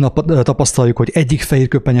nap mint nap tapasztaljuk, hogy egyik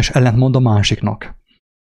fehérköpenyes ellentmond a másiknak.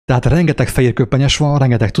 Tehát rengeteg fehérköpenyes van,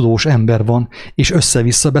 rengeteg tudós ember van, és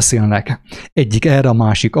össze-vissza beszélnek. Egyik erre, a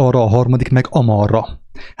másik arra, a harmadik meg amarra.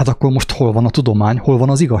 Hát akkor most hol van a tudomány, hol van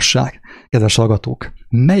az igazság, kedves hallgatók?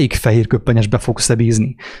 Melyik fehérköpenyesbe fogsz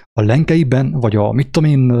bízni? A Lenkeiben, vagy a mit tudom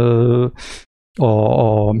én,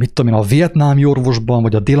 mit tudom én, a vietnámi orvosban,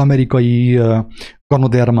 vagy a dél-amerikai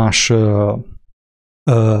ganodermás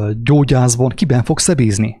gyógyászban kiben fogsz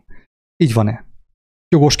bízni? Így van-e?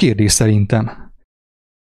 Jogos kérdés szerintem.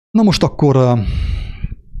 Na most akkor,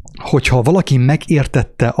 hogyha valaki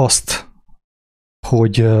megértette azt,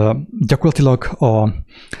 hogy gyakorlatilag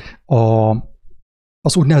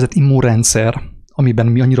az úgynevezett immunrendszer, amiben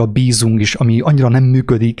mi annyira bízunk, és ami annyira nem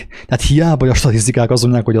működik, tehát hiába a statisztikák azt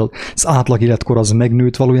mondják, hogy az átlag életkor az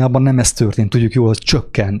megnőtt, valójában nem ez történt, tudjuk jól, hogy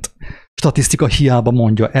csökkent. Statisztika hiába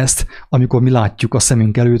mondja ezt, amikor mi látjuk a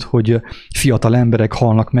szemünk előtt, hogy fiatal emberek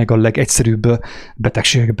halnak meg a legegyszerűbb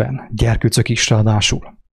betegségben, gyerkőcök is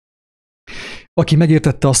ráadásul. Aki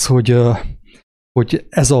megértette azt, hogy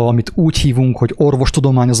ez amit úgy hívunk, hogy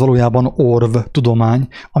orvostudomány, az valójában orvtudomány,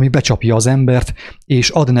 ami becsapja az embert, és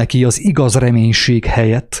ad neki az igaz reménység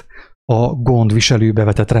helyett, a gondviselőbe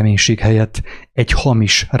vetett reménység helyett egy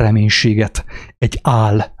hamis reménységet, egy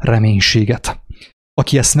álreménységet.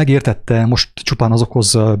 Aki ezt megértette, most csupán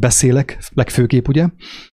azokhoz beszélek, legfőképp ugye,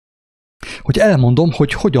 hogy elmondom,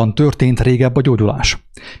 hogy hogyan történt régebb a gyógyulás.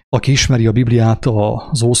 Aki ismeri a Bibliát,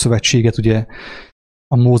 az Ószövetséget, ugye,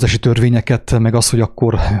 a mózesi törvényeket, meg az, hogy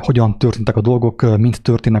akkor hogyan történtek a dolgok, mint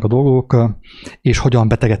történnek a dolgok, és hogyan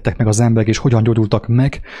betegedtek meg az emberek, és hogyan gyógyultak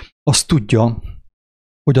meg, azt tudja,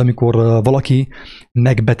 hogy amikor valaki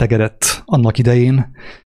megbetegedett annak idején,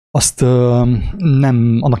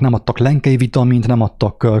 annak nem adtak lenkei vitamint, nem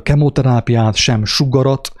adtak kemoterápiát, sem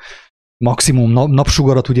sugarat, maximum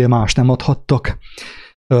napsugarat ugye más nem adhattak.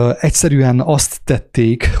 Egyszerűen azt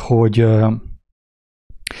tették,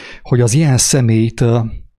 hogy az ilyen személyt,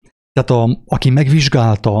 tehát aki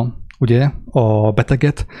megvizsgálta ugye, a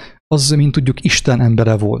beteget, az, mint tudjuk, Isten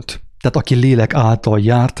embere volt. Tehát aki lélek által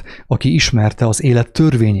járt, aki ismerte az élet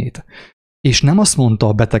törvényét. És nem azt mondta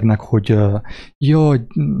a betegnek, hogy jaj,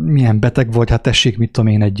 milyen beteg vagy, hát tessék, mit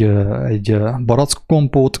tudom én, egy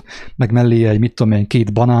barackkompót, meg mellé egy, mit tudom én,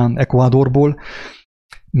 2 banán Ecuadorból,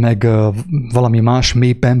 meg valami más,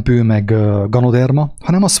 mélypempő, meg ganoderma,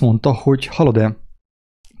 hanem azt mondta, hogy hallod-e,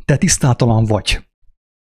 te tisztátalan vagy.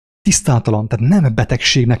 Tisztátalan, tehát nem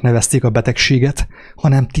betegségnek nevezték a betegséget,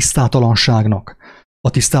 hanem tisztátalanságnak. A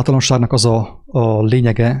tisztátalanságnak az a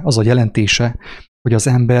lényege, az a jelentése, hogy az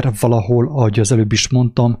ember valahol, ahogy az előbb is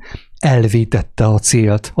mondtam, elvétette a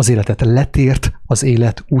célt, az életet, letért az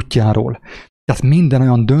élet útjáról. Tehát minden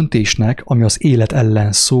olyan döntésnek, ami az élet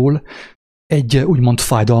ellen szól, egy úgymond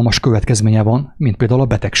fájdalmas következménye van, mint például a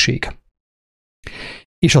betegség.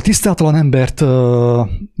 És a tisztátalan embert,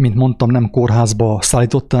 mint mondtam, nem kórházba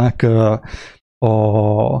szállították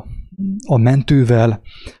a mentővel,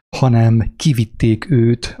 hanem kivitték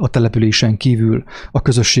őt a településen kívül, a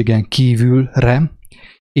közösségen kívülre,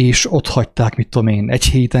 és ott hagyták, mit tudom én, 1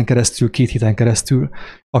 héten keresztül, 2 héten keresztül,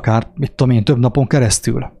 akár, mit tudom én, több napon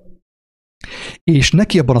keresztül. És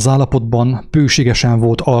neki abban az állapotban bőségesen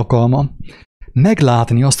volt alkalma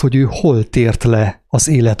meglátni azt, hogy ő hol tért le az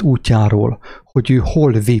élet útjáról, hogy ő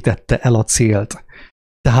hol vétette el a célt.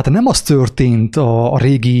 Tehát nem az történt a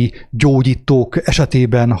régi gyógyítók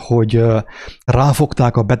esetében, hogy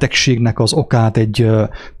ráfogták a betegségnek az okát egy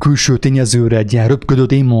külső tényezőre, egy ilyen röpködő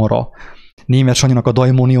démonra, Németh Sanyinak a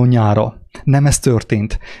daimoniónjára. Nem ez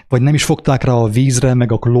történt. Vagy nem is fogták rá a vízre,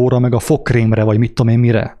 meg a klóra, meg a fogkrémre, vagy mit tudom én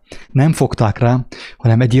mire. Nem fogták rá,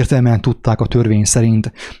 hanem egyértelműen tudták a törvény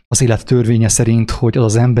szerint, az élet törvénye szerint, hogy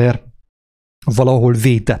az ember valahol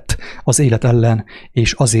vétett az élet ellen,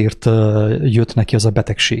 és azért jött neki az a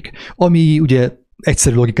betegség. Ami ugye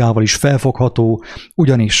egyszerű logikával is felfogható,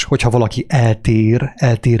 ugyanis, hogyha valaki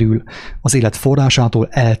eltérül az élet forrásától,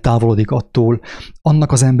 eltávolodik attól,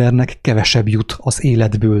 annak az embernek kevesebb jut az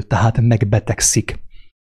életből, tehát megbetegszik.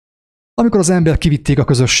 Amikor az ember kivitték a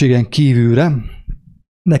közösségen kívülre,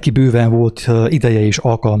 neki bőven volt ideje és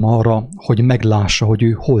alkalma arra, hogy meglássa, hogy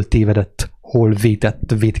ő hol tévedett, hol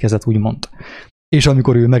vétkezett, úgymond. És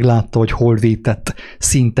amikor ő meglátta, hogy hol vétett,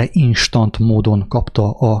 szinte instant módon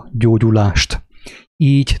kapta a gyógyulást.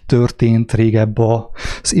 Így történt régebb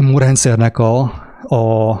az immunrendszernek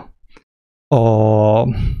a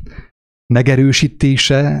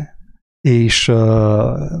megerősítése és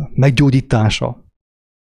meggyógyítása.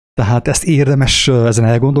 Tehát ezt érdemes ezen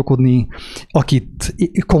elgondolkodni. Akit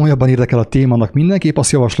komolyabban érdekel a témának, mindenképp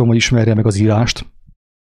azt javaslom, hogy ismerje meg az írást.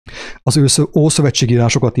 Az Ószövetségi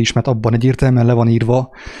írásokat is, mert abban egyértelműen le van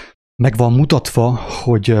írva, meg van mutatva,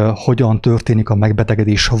 hogy hogyan történik a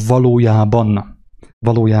megbetegedés valójában.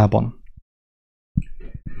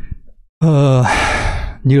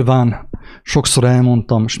 Nyilván sokszor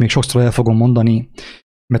elmondtam, és még sokszor el fogom mondani,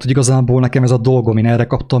 Mert hogy igazából nekem ez a dolgom, én erre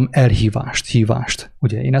kaptam hívást.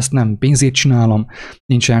 Ugye én ezt nem pénzét csinálom,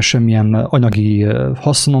 nincsen semmilyen anyagi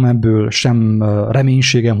hasznom ebből, sem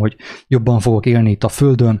reménységem, hogy jobban fogok élni itt a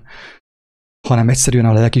Földön, hanem egyszerűen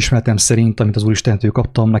a lelkiismeretem szerint, amit az Úristentől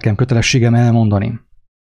kaptam, nekem kötelességem elmondani,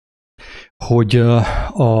 hogy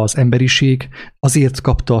az emberiség azért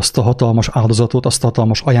kapta azt a hatalmas áldozatot, azt a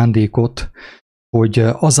hatalmas ajándékot, hogy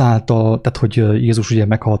azáltal, tehát hogy Jézus ugye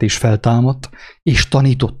meghalt és feltámadt, és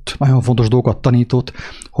tanított, nagyon fontos dolgokat tanított,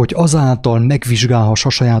 hogy azáltal megvizsgálhassa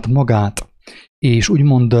saját magát, és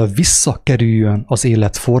úgymond visszakerüljön az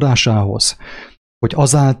élet forrásához, hogy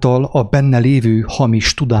azáltal a benne lévő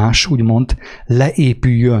hamis tudás úgymond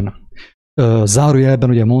leépüljön. Zárójelben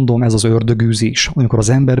ugye mondom, ez az ördögűzés, amikor az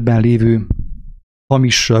emberben lévő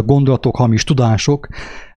hamis gondolatok, hamis tudások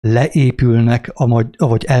leépülnek,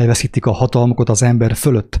 avagy elveszítik a hatalmukat az ember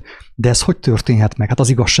fölött. De ez hogy történhet meg? Hát az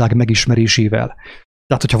igazság megismerésével.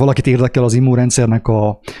 Tehát, hogyha valakit érdekel az immunrendszernek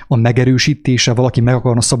a megerősítése, valaki meg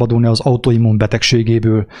akarna szabadulni az autoimmun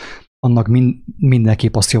betegségéből, annak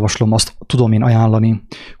mindenképp azt javaslom, azt tudom én ajánlani,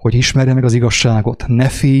 hogy ismerje meg az igazságot, ne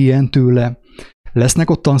féljen tőle. Lesznek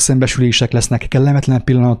ottan szembesülések, lesznek kellemetlen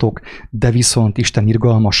pillanatok, de viszont Isten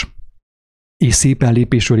irgalmas, és szépen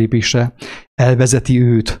lépésről lépésre elvezeti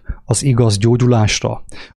őt az igaz gyógyulásra,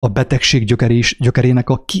 a betegség gyökerének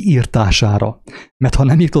a kiírtására. Mert ha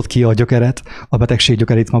nem írtod ki a gyökeret, a betegség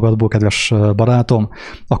gyökerét magadból, kedves barátom,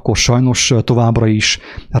 akkor sajnos továbbra is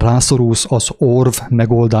rászorulsz az orv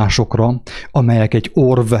megoldásokra, amelyek egy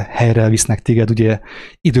orv helyre visznek téged ugye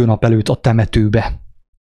időnap előtt a temetőbe.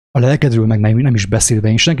 A lelkedről meg nem is beszélve,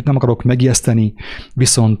 én senkit nem akarok megijeszteni,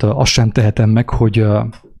 viszont azt sem tehetem meg, hogy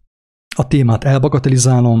a témát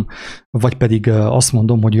elbagatelizálom, vagy pedig azt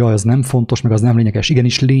mondom, hogy jaj, ez nem fontos, meg az nem lényeges.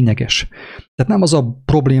 Igenis lényeges. Tehát nem az a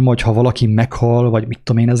probléma, hogy ha valaki meghal, vagy mit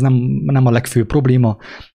tudom én, ez nem a legfőbb probléma. A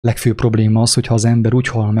legfőbb probléma az, hogyha az ember úgy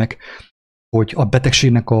hal meg, hogy a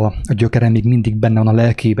betegségnek a gyökere még mindig benne van a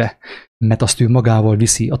lelkébe, mert azt ő magával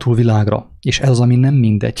viszi a túlvilágra. És ez az, ami nem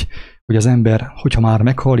mindegy, hogy az ember, hogyha már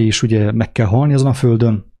meghal, és ugye meg kell halni azon a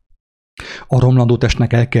földön, a romlandó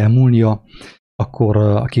testnek el kell múlnia, akkor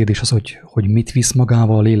a kérdés az, hogy mit visz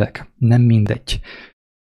magával a lélek. Nem mindegy.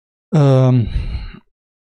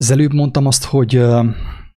 Az előbb mondtam azt,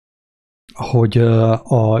 hogy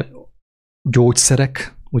a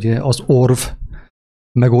gyógyszerek, ugye az orv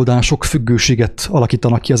megoldások függőséget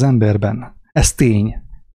alakítanak ki az emberben. Ez tény,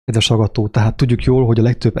 kedves hallgató. Tehát tudjuk jól, hogy a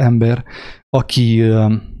legtöbb ember, aki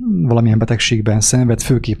valamilyen betegségben szenved,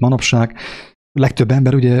 főképp manapság, legtöbb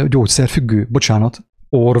ember ugye gyógyszerfüggő,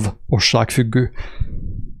 orvosságfüggő.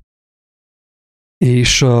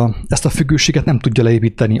 És ezt a függőséget nem tudja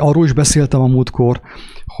leépíteni. Arról is beszéltem a múltkor,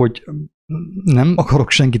 hogy nem akarok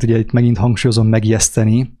senkit ugye itt megint hangsúlyozom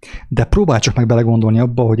megijeszteni, de próbálj csak meg belegondolni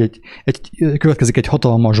abba, hogy következik egy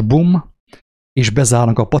hatalmas bum, és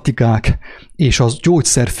bezárnak a patikák, és az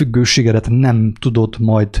gyógyszerfüggőségedet nem tudod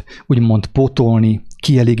majd úgymond pótolni,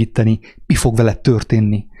 kielégíteni, mi fog veled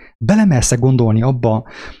történni. Belemersz gondolni abba,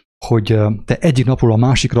 hogy te egyik napról a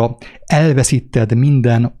másikra elveszíted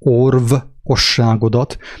minden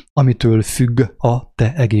orvosságodat, amitől függ a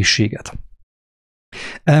te egészséged.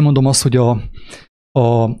 Elmondom azt, hogy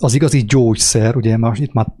az igazi gyógyszer, ugye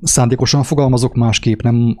itt már szándékosan fogalmazok másképp,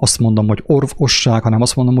 nem azt mondom, hogy orvosság, hanem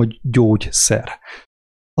azt mondom, hogy gyógyszer.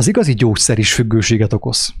 Az igazi gyógyszer is függőséget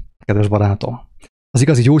okoz, kedves barátom. Az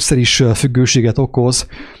igazi gyógyszer is függőséget okoz,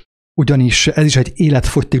 ugyanis ez is egy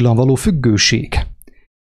életfogytiglan való függőség.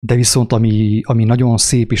 De viszont ami nagyon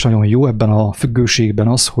szép és nagyon jó ebben a függőségben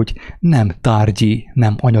az, hogy nem tárgyi,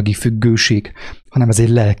 nem anyagi függőség, hanem ez egy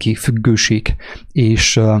lelki függőség.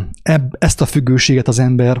 És ezt a függőséget az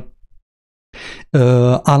ember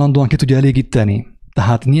állandóan ki tudja elégíteni.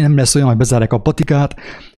 Tehát nem lesz olyan, hogy bezárják a patikát,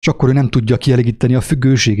 és akkor ő nem tudja kielégíteni a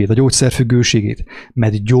függőségét, a gyógyszer függőségét.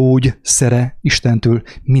 Mert gyógyszere Istentől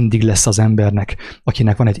mindig lesz az embernek,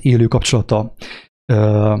 akinek van egy élő kapcsolata,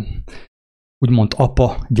 úgymond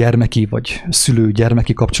apa-gyermeki vagy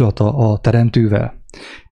szülő-gyermeki kapcsolata a teremtővel.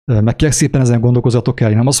 Meg kell szépen ezen gondolkozatok el.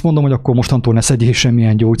 Én nem azt mondom, hogy akkor mostantól ne szedjél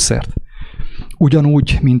semmilyen gyógyszert.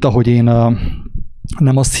 Ugyanúgy, mint ahogy én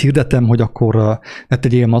nem azt hirdetem, hogy akkor ne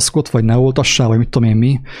tegyél maszkot, vagy ne oltassál, vagy mit tudom én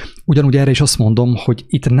mi. Ugyanúgy erre is azt mondom, hogy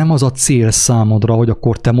itt nem az a cél számodra, hogy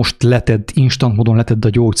akkor te most instant módon letedd a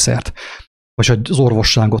gyógyszert, vagy az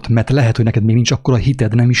orvosságot, mert lehet, hogy neked még nincs akkora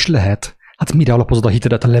hited, nem is lehet. Hát mire alapozod a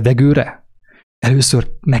hitedet? A levegőre? Először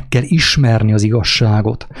meg kell ismerni az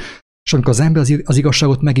igazságot. És amikor az ember az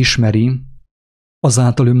igazságot megismeri,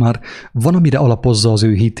 azáltal ő már van, amire alapozza az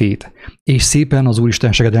ő hitét, és szépen az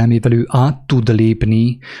Úristen segedelmével ő át tud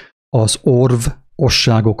lépni az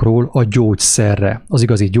osságokról a gyógyszerre, az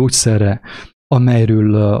igazi gyógyszerre,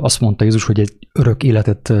 amelyről azt mondta Jézus, hogy egy örök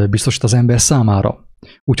életet biztosít az ember számára.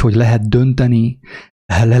 Úgyhogy le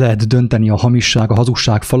lehet dönteni a hamisság, a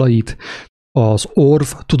hazugság falait, az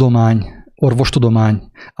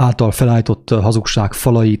orvostudomány által felállított hazugság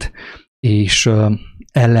falait, és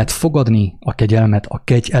el lehet fogadni a kegyelmet, a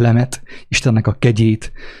kegyelemet, Istennek a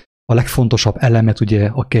kegyét, a legfontosabb elemet, ugye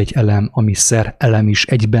a kegyelem, ami elem is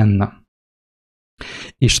egyben.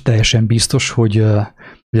 És teljesen biztos, hogy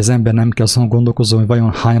az ember nem kell azon gondolkozni, hogy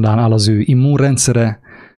vajon hányadán áll az ő immunrendszere,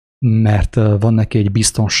 mert van neki egy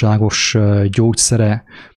biztonságos gyógyszere,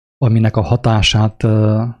 aminek a hatását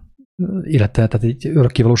élete, tehát egy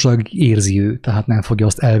örökkévalóság érzi ő, tehát nem fogja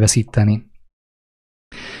azt elveszíteni.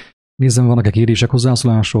 Nézzem, vannak-e kérdések,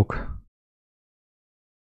 hozzászólások?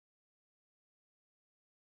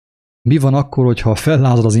 Mi van akkor, hogyha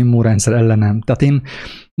fellázad az immunrendszer ellenem? Tehát én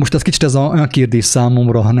most ez kicsit olyan kérdés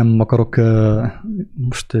számomra, ha nem akarok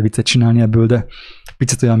most viccet csinálni ebből, de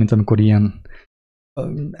picit olyan, mint amikor ilyen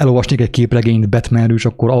elolvasnék egy képregényt Batmanről, és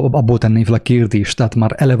akkor abból tenném fel a kérdést. Tehát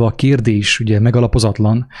már eleve a kérdés ugye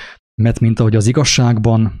megalapozatlan, mert mint ahogy az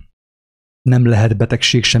igazságban nem lehet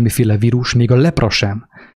betegség, semmiféle vírus, még a lepra sem.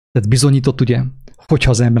 Tehát bizonyított ugye,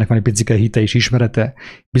 hogyha az embernek van egy picike hite és ismerete,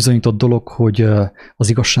 bizonyított dolog, hogy az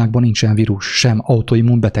igazságban nincsen vírus, sem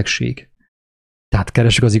autoimmun betegség. Tehát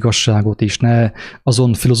keressük az igazságot, és ne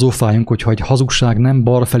azon filozófáljunk, hogy ha egy hazugság nem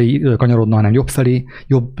bal felé kanyarodna, hanem jobb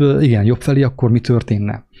felé, akkor mi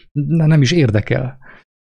történne? Nem is érdekel.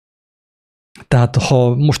 Tehát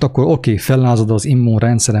ha most akkor fellázad az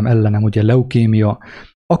immunrendszerem ellenem, ugye leukémia,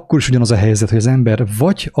 akkor is ugyanaz a helyzet, hogy az ember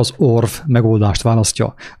vagy az orv megoldást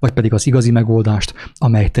választja, vagy pedig az igazi megoldást,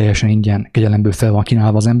 amely teljesen ingyen, kegyelemből fel van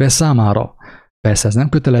kínálva az ember számára. Persze ez nem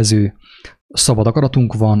kötelező, szabad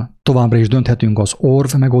akaratunk van, továbbra is dönthetünk az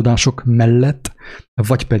orv megoldások mellett,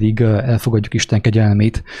 vagy pedig elfogadjuk Isten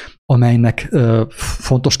kegyelmét, amelynek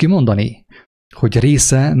fontos kimondani, hogy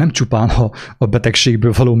része nem csupán a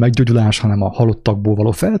betegségből való meggyógyulás, hanem a halottakból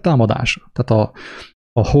való feltámadás. Tehát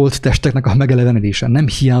a holt testeknek a megelevenedése. Nem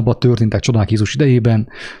hiába történtek csodák Jézus idejében,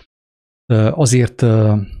 azért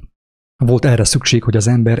volt erre szükség, hogy az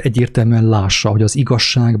ember egyértelműen lássa, hogy az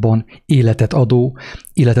igazságban életet adó,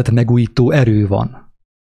 életet megújító erő van.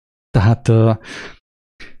 Tehát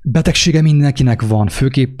betegsége mindenkinek van,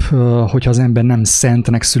 főképp, hogyha az ember nem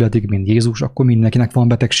szentnek születik, mint Jézus, akkor mindenkinek van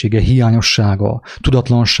betegsége, hiányossága,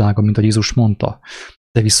 tudatlansága, mint a Jézus mondta.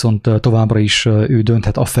 De viszont továbbra is ő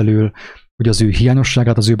dönthet afelől, hogy az ő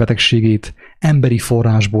hiányosságát, az ő betegségét emberi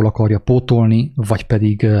forrásból akarja pótolni, vagy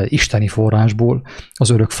pedig isteni forrásból, az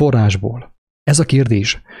örök forrásból. Ez a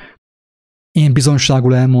kérdés. Én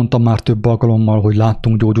bizonyságul elmondtam már több alkalommal, hogy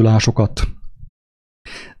láttunk gyógyulásokat,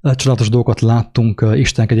 csodálatos dolgokat láttunk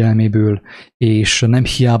Isten kegyelméből, és nem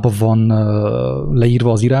hiába van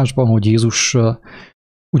leírva az írásban, hogy Jézus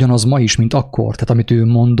ugyanaz ma is, mint akkor. Tehát amit ő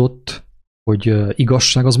mondott, hogy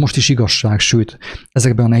igazság, az most is igazság, sőt,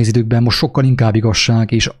 ezekben a nehéz időkben most sokkal inkább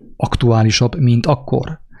igazság és aktuálisabb, mint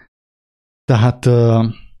akkor. Tehát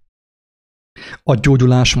a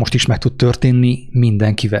gyógyulás most is meg tud történni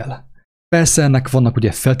mindenkivel. Persze ennek vannak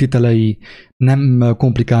ugye feltételei, nem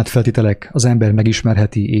komplikált feltételek, az ember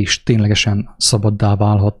megismerheti, és ténylegesen szabaddá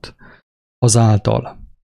válhat azáltal.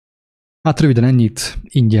 Hát röviden ennyit,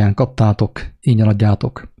 ingyen kaptátok, ingyen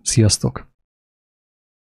adjátok. Sziasztok!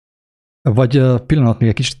 Vagy pillanat, még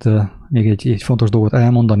egy kicsit, még egy fontos dolgot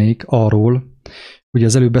elmondanék arról, ugye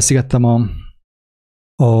az előbb beszélgettem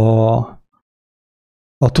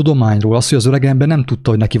a tudományról, azt, hogy az öreg ember nem tudta,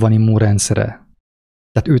 hogy neki van immunrendszere.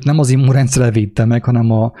 Tehát őt nem az immunrendszere védte meg,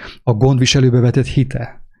 hanem a gondviselőbe vetett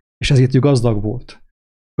hite. És ezért ő gazdag volt.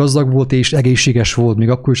 Gazdag volt és egészséges volt, még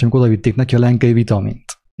akkor is, amikor odavitték neki a lenkei vitamint.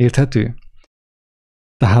 Érthető?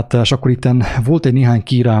 Tehát, és akkor itten volt egy néhány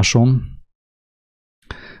kiírásom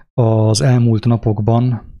az elmúlt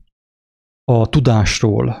napokban a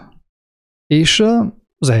tudásról. És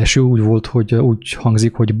az első úgy volt, hogy úgy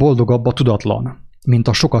hangzik, hogy boldogabb a tudatlan, mint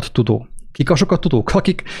a sokat tudó. Kik a sokat tudók?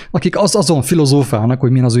 Akik azon filozófálnak,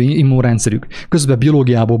 hogy milyen az ő immunrendszerük. Közben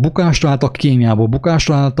biológiából bukásra álltak, kémiából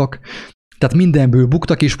bukásra álltak, tehát mindenből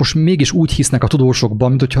buktak, és most mégis úgy hisznek a tudósokban,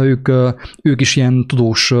 mint hogyha ők is ilyen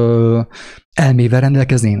tudós elmével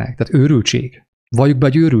rendelkeznének. Tehát őrültség. Valljuk be,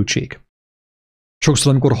 egy őrültség.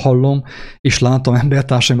 Sokszor, amikor hallom, és látom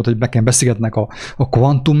embertársaimat, hogy nekem beszélgetnek a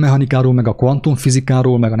kvantummechanikáról, meg a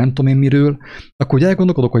kvantumfizikáról, meg a nem tudom én miről, akkor ugye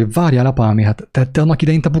elgondolkodok, hogy várjál apám, hát te annak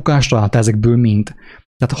idején te bukásra álltál ezekből mind.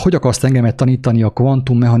 Tehát hogy akarsz engemet tanítani a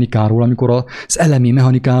kvantummechanikáról, amikor az elemi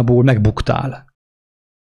mechanikából megbuktál?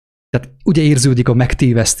 Tehát ugye érződik a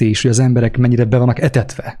megtévesztés, hogy az emberek mennyire be vannak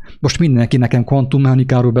etetve. Most mindenki nekem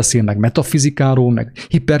kvantummechanikáról beszél, meg metafizikáról, meg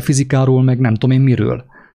hiperfizikáról, meg nem tudom én miről.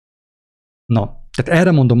 Na, tehát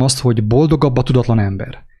erre mondom azt, hogy boldogabb a tudatlan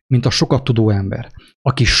ember, mint a sokat tudó ember,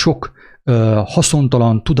 aki sok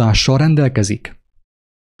haszontalan tudással rendelkezik.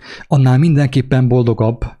 Annál mindenképpen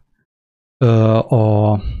boldogabb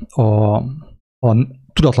a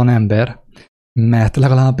tudatlan ember, mert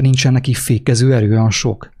legalább nincsen neki fékező erő olyan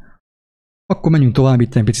sok. Akkor menjünk tovább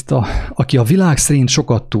itt egy picit. Aki a világ szerint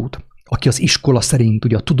sokat tud, aki az iskola szerint,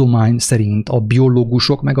 ugye a tudomány szerint, a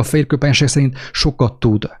biológusok, meg a fehérkőpenyesek szerint sokat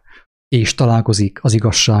tud, és találkozik az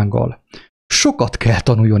igazsággal. Sokat kell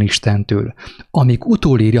tanuljon Istentől, amíg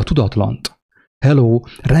utoléri a tudatlant. Hello,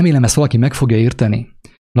 remélem ezt valaki meg fogja érteni.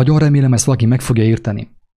 Nagyon remélem ezt valaki meg fogja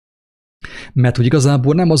érteni. Mert hogy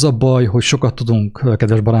igazából nem az a baj, hogy sokat tudunk,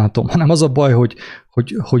 kedves barátom, hanem az a baj,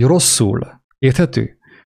 hogy rosszul. Érthető?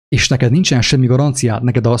 És neked nincsen semmi garanciád,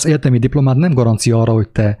 neked az egyetemi diplomád nem garancia arra, hogy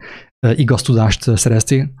te igaz tudást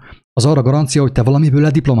szereztél, az arra garancia, hogy te valamiből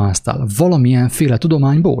lediplomáztál, valamilyenféle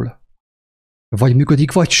tudományból. Vagy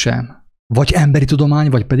működik, vagy sem. Vagy emberi tudomány,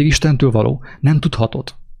 vagy pedig Istentől való. Nem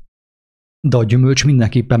tudhatod. De a gyümölcs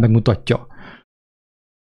mindenképpen megmutatja.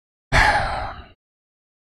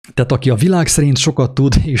 Tehát aki a világ szerint sokat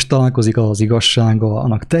tud, és találkozik az igazsággal,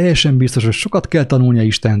 annak teljesen biztos, hogy sokat kell tanulnia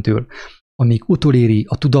Istentől, amíg utoléri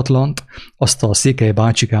a tudatlant, azt a Székely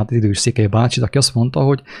bácsikát, az idős Székely bácsit, aki azt mondta,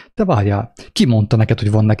 hogy te várjál, ki mondta neked,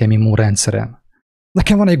 hogy van nekem immunrendszerem?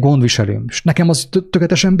 Nekem van egy gondviselőm, és nekem az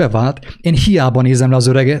tökéletesen bevált. Én hiába nézem le az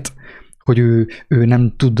öreget, hogy ő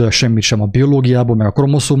nem tud semmit sem a biológiából, meg a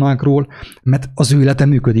kromoszómákról, mert az ő élete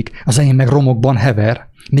működik, az enyém meg romokban hever.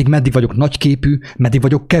 Még meddig vagyok nagyképű, meddig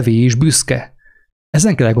vagyok kevés, büszke.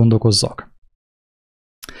 Ezen kell gondolkozzak.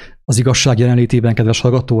 Az igazság jelenlétében, kedves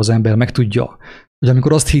hallgató, az ember megtudja, hogy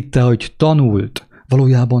amikor azt hitte, hogy tanult,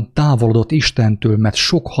 valójában távolodott Istentől, mert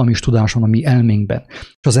sok hamis tudás van a mi elménkben,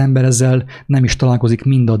 és az ember ezzel nem is találkozik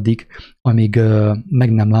mindaddig, amíg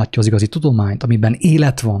meg nem látja az igazi tudományt, amiben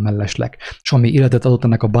élet van mellesleg, és ami életet adott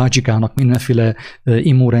ennek a bácsikának mindenféle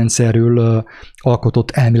immunrendszerről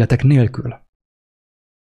alkotott elméletek nélkül.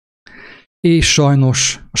 És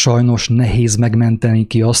sajnos nehéz megmenteni,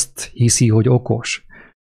 ki azt hiszi, hogy okos.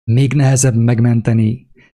 Még nehezebb megmenteni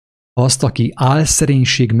azt, aki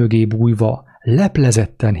álszerénység mögé bújva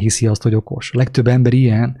leplezetten hiszi azt, hogy okos. A legtöbb ember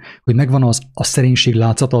ilyen, hogy megvan a szerénység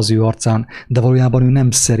látszata az ő arcán, de valójában ő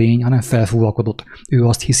nem szerény, hanem felfúvalkodott. Ő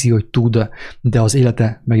azt hiszi, hogy tud, de az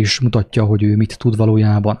élete meg is mutatja, hogy ő mit tud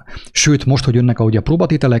valójában. Sőt, most, hogy jönnek ahogy a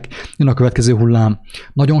próbatételek, jön a következő hullám.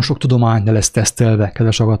 Nagyon sok tudomány lesz tesztelve,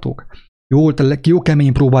 kedves hallgatók. Jó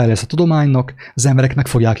kemény próbája lesz a tudománynak, az emberek meg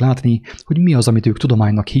fogják látni, hogy mi az, amit ők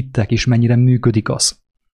tudománynak hittek, és mennyire működik az.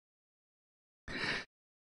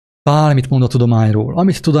 Pál mit mond a tudományról?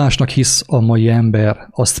 Amit tudásnak hisz a mai ember,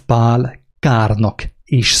 azt Pál kárnak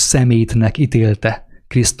és szemétnek ítélte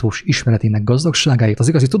Krisztus ismeretének gazdagságáért, az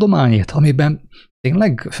igazi tudományért, amiben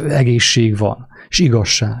tényleg egészség van, és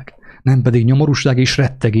igazság, nem pedig nyomorúság és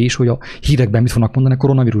rettegés, hogy a hírekben mit fognak mondani a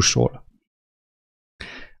koronavírusról.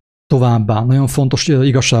 Továbbá, nagyon fontos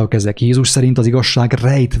igazságok ezek. Jézus szerint az igazság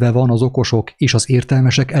rejtve van az okosok és az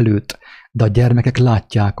értelmesek előtt, de a gyermekek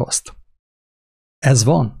látják azt. Ez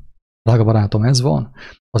van. Drága barátom, ez van.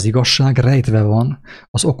 Az igazság rejtve van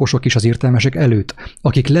az okosok és az értelmesek előtt,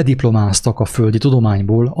 akik lediplomáztak a földi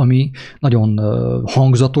tudományból, ami nagyon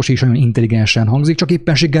hangzatos és nagyon intelligensen hangzik, csak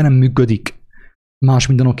éppenséggel nem működik. Más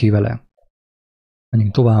minden oké vele.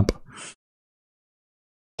 Menjünk tovább.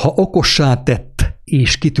 Ha okossá tett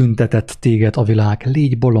és kitüntetett téged a világ,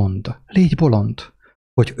 légy bolond,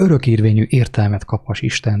 hogy örökérvényű értelmet kaphass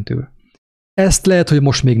Istentől. Ezt lehet, hogy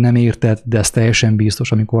most még nem érted, de ez teljesen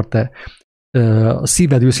biztos, amikor te a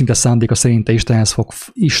szíved őszinte szándéka szerint te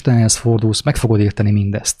Istenhez fordulsz, meg fogod érteni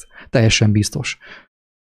mindezt. Teljesen biztos.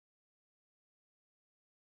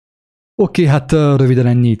 Oké, hát röviden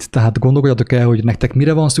ennyit. Tehát gondolkodjatok el, hogy nektek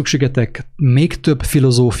mire van szükségetek, még több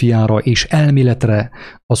filozófiára és elméletre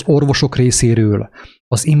az orvosok részéről,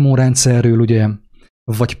 az immunrendszerről, ugye,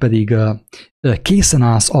 vagy pedig készen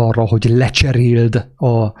állsz arra, hogy lecseréld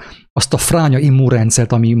azt a fránya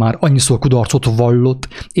immunrendszert, ami már annyiszor kudarcot vallott,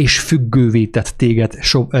 és függővé tett téged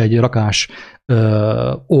egy rakás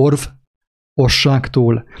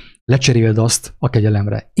orvosságtól, lecseréld azt a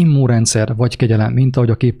kegyelemre. Immunrendszer vagy kegyelem, mint ahogy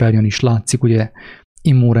a képernyőn is látszik, ugye,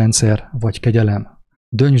 immunrendszer vagy kegyelem.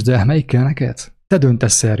 Döntsd el, melyik kell neked? Te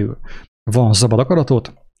döntesz erről. Van szabad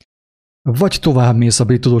akaratod? Vagy tovább mész a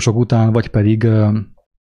brit tudósok után, vagy pedig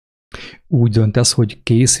Úgy döntesz, hogy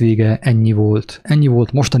kész, vége, ennyi volt. Ennyi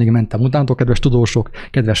volt, mostanig mentem utánatok, kedves tudósok,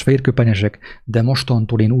 kedves fehérköpenyesek, de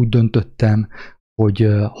mostantól én úgy döntöttem, hogy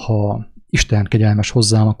ha Isten kegyelmes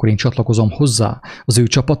hozzám, akkor én csatlakozom hozzá, az ő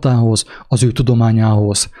csapatához, az ő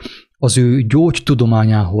tudományához, az ő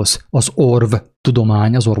gyógytudományához, az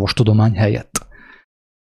orvtudomány, az orvostudomány helyett.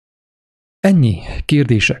 Ennyi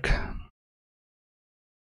kérdések.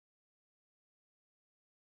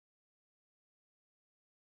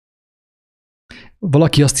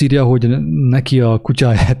 Valaki azt írja, hogy neki a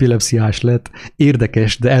kutya epilepsziás lett.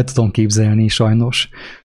 Érdekes, de el tudom képzelni sajnos.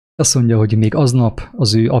 Azt mondja, hogy még aznap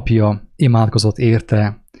az ő apja imádkozott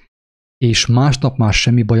érte, és másnap már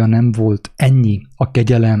semmi baja nem volt. Ennyi a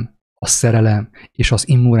kegyelem, a szerelem és az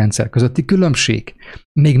immunrendszer közötti különbség.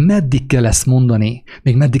 Még meddig kell ezt mondani,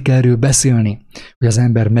 még meddig kell erről beszélni, hogy az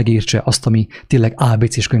ember megértse azt, ami tényleg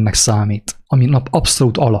ABC-s könyvnek számít, ami nap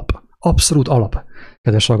abszolút alap,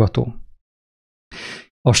 kedves hallgató.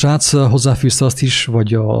 A srác hozzáfűzte azt is,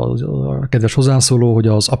 vagy a kedves hozzászóló, hogy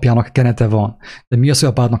az apjának kenete van. De mi az, hogy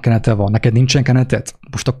apádnak kenete van? Neked nincsen keneted?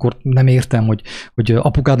 Most akkor nem értem, hogy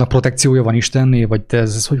apukádnak protekciója van Istennél, vagy te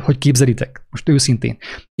ez hogy képzelitek? Most őszintén.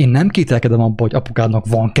 Én nem kételkedem abban, hogy apukádnak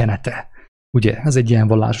van kenete. Ugye, ez egy ilyen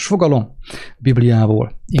vallásos fogalom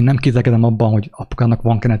Bibliából. Én nem kételkedem abban, hogy apukádnak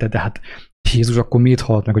van kenete, de hát Jézus akkor miért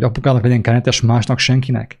halt meg, hogy apukádnak legyen kenetes, másnak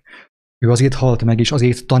senkinek? Ő azért halt meg, és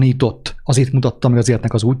azért tanított, azért mutatta meg az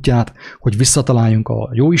életnek az útját, hogy visszataláljunk a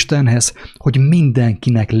Jóistenhez, hogy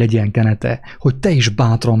mindenkinek legyen kenete, hogy te is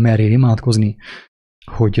bátran merjél imádkozni,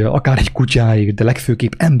 hogy akár egy kutyáért, de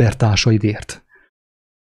legfőképp embertársaidért,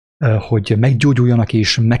 hogy meggyógyuljanak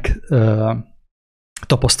és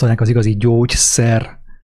megtapasztalják az igazi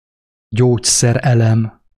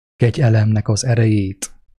gyógyszerelem, kegyelemnek az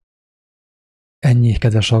erejét. Ennyi,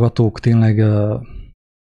 kedves hallgatók, tényleg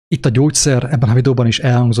itt a gyógyszer, ebben a videóban is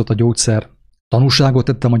elhangzott a gyógyszer, tanúságot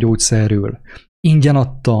tettem a gyógyszerről, ingyen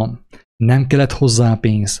adtam, nem kellett hozzá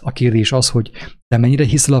pénz. A kérdés az, hogy te mennyire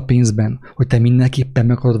hiszel a pénzben, hogy te mindenképpen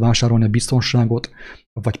meg akarod vásárolni a biztonságot,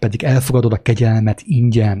 vagy pedig elfogadod a kegyelmet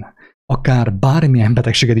ingyen, akár bármilyen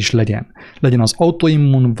betegséged is legyen. Legyen az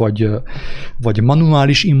autoimmun, vagy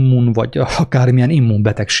manuális immun, vagy akármilyen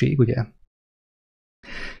immunbetegség, ugye.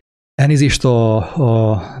 Elnézést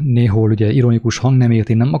a néhol ugye ironikus hangnemért,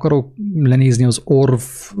 én nem akarok lenézni az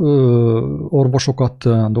orvosokat,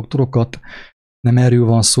 doktorokat, nem erről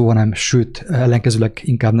van szó, hanem sőt, ellenkezőleg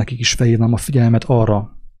inkább nekik is felhívnám a figyelmet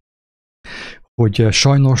arra, hogy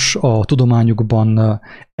sajnos a tudományukban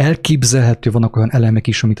elképzelhető, vannak olyan elemek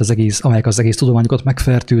is, amelyek az egész tudományukat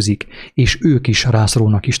megfertőzik, és ők is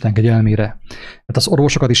rászorulnak Isten kegyelmére. Tehát az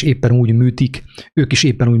orvosokat is éppen úgy műtik, ők is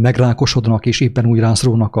éppen úgy megrákosodnak, és éppen úgy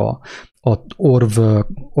rászorulnak a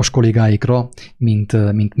orvos kollégáikra,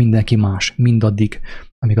 mint mindenki más, mindaddig,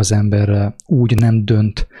 amíg az ember úgy nem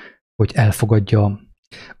dönt, hogy elfogadja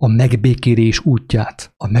a megbékélés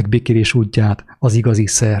útját, az igazi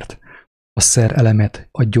szert, a szerelemet,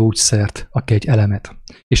 a gyógyszert, a kegyelemet.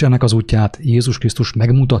 És ennek az útját Jézus Krisztus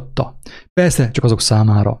megmutatta. Persze csak azok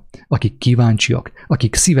számára, akik kíváncsiak,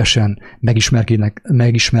 akik szívesen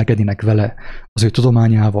megismerkednének vele, az ő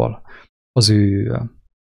tudományával, az ő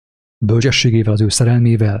bölcsességével, az ő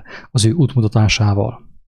szerelmével, az ő útmutatásával.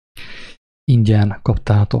 Ingyen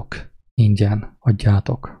kaptátok, ingyen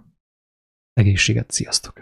adjátok. Egészséget, sziasztok!